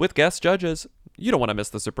 with guest judges. You don't want to miss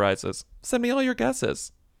the surprises. Send me all your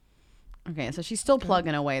guesses. Okay, so she's still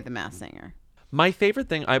plugging away The Masked Singer. My favorite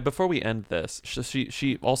thing, before we end this,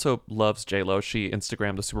 she also loves J-Lo. She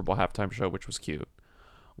Instagrammed the Super Bowl halftime show, which was cute.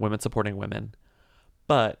 Women supporting women.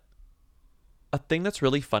 But a thing that's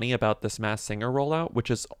really funny about this Masked Singer rollout, which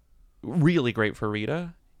is really great for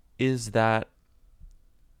Rita, is that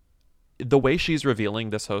the way she's revealing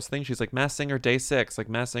this host thing, she's like, Masked Singer day 6, like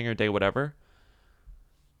Masked Singer day whatever.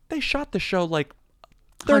 They shot the show like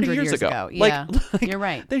 30 years ago. Yeah, Like, you're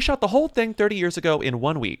right. They shot the whole thing 30 years ago in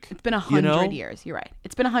 1 week. It's been 100 years. You're right.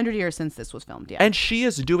 It's been 100 years since this was filmed. Yeah. And she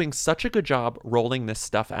is doing such a good job rolling this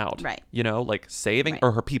stuff out. Right. You know, like saving,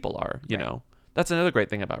 or her people are, you know. That's another great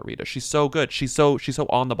thing about Rita. She's so good. She's so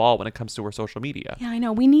on the ball when it comes to her social media. Yeah, I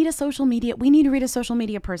know. We need a social media. We need to read a social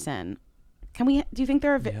media person. Can we? Do you think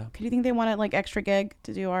they're? Do you think they want a like extra gig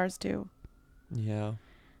to do ours too? Yeah.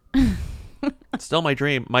 Still my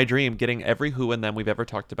dream. My dream, getting every who and them we've ever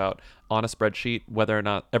talked about on a spreadsheet, whether or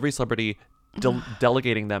not every celebrity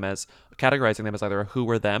delegating them as, categorizing them as either a who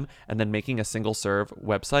or them, and then making a single serve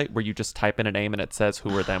website where you just type in a name and it says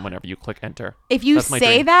who or them whenever you click enter. If you That's my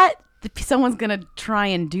say dream. that, someone's gonna try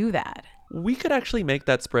and do that. We could actually make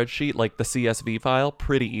that spreadsheet like the CSV file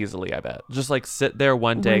pretty easily, I bet. Just like sit there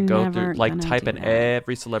one day, We're go never through, like gonna type do in that.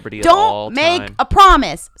 every celebrity at all Don't make time. a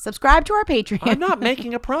promise. Subscribe to our Patreon. I'm not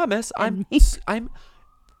making a promise. I'm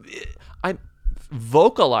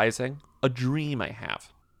vocalizing a dream I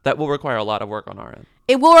have that will require a lot of work on our end.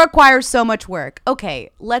 It will require so much work. Okay,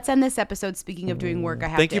 let's end this episode. Speaking of doing work, I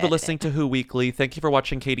have Thank to you for edit listening to Who Weekly. Thank you for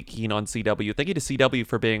watching Katie Keene on CW. Thank you to CW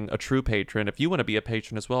for being a true patron. If you want to be a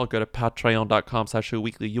patron as well, go to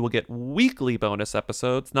patreon.com/whoweekly. You will get weekly bonus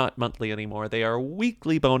episodes, not monthly anymore. They are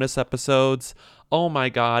weekly bonus episodes. Oh my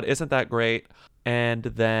God, isn't that great? And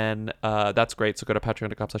then that's great. So go to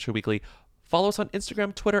patreon.com/whoweekly. Follow us on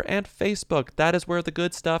Instagram, Twitter, and Facebook. That is where the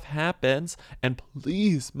good stuff happens. And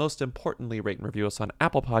please, most importantly, rate and review us on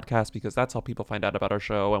Apple Podcasts, because that's how people find out about our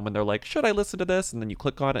show. And when they're like, should I listen to this? And then you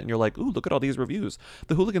click on it and you're like, ooh, look at all these reviews.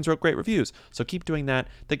 The Hooligans wrote great reviews. So keep doing that.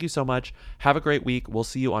 Thank you so much. Have a great week. We'll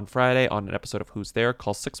see you on Friday on an episode of Who's There.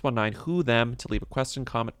 Call 619-WHO-THEM to leave a question,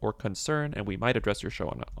 comment, or concern, and we might address your show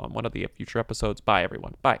on one of the future episodes. Bye,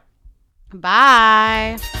 everyone. Bye.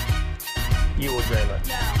 Bye. You will, Drayla.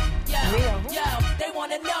 They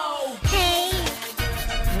wanna know. Hey.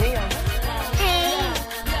 Mia. Hey.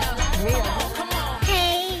 Mia. Come on.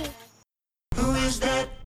 Hey. Who is that?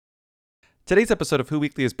 Today's episode of Who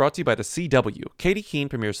Weekly is brought to you by the CW. Katie Keene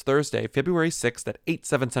premieres Thursday, February 6th at 8,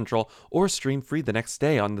 7 Central, or stream free the next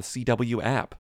day on the CW app.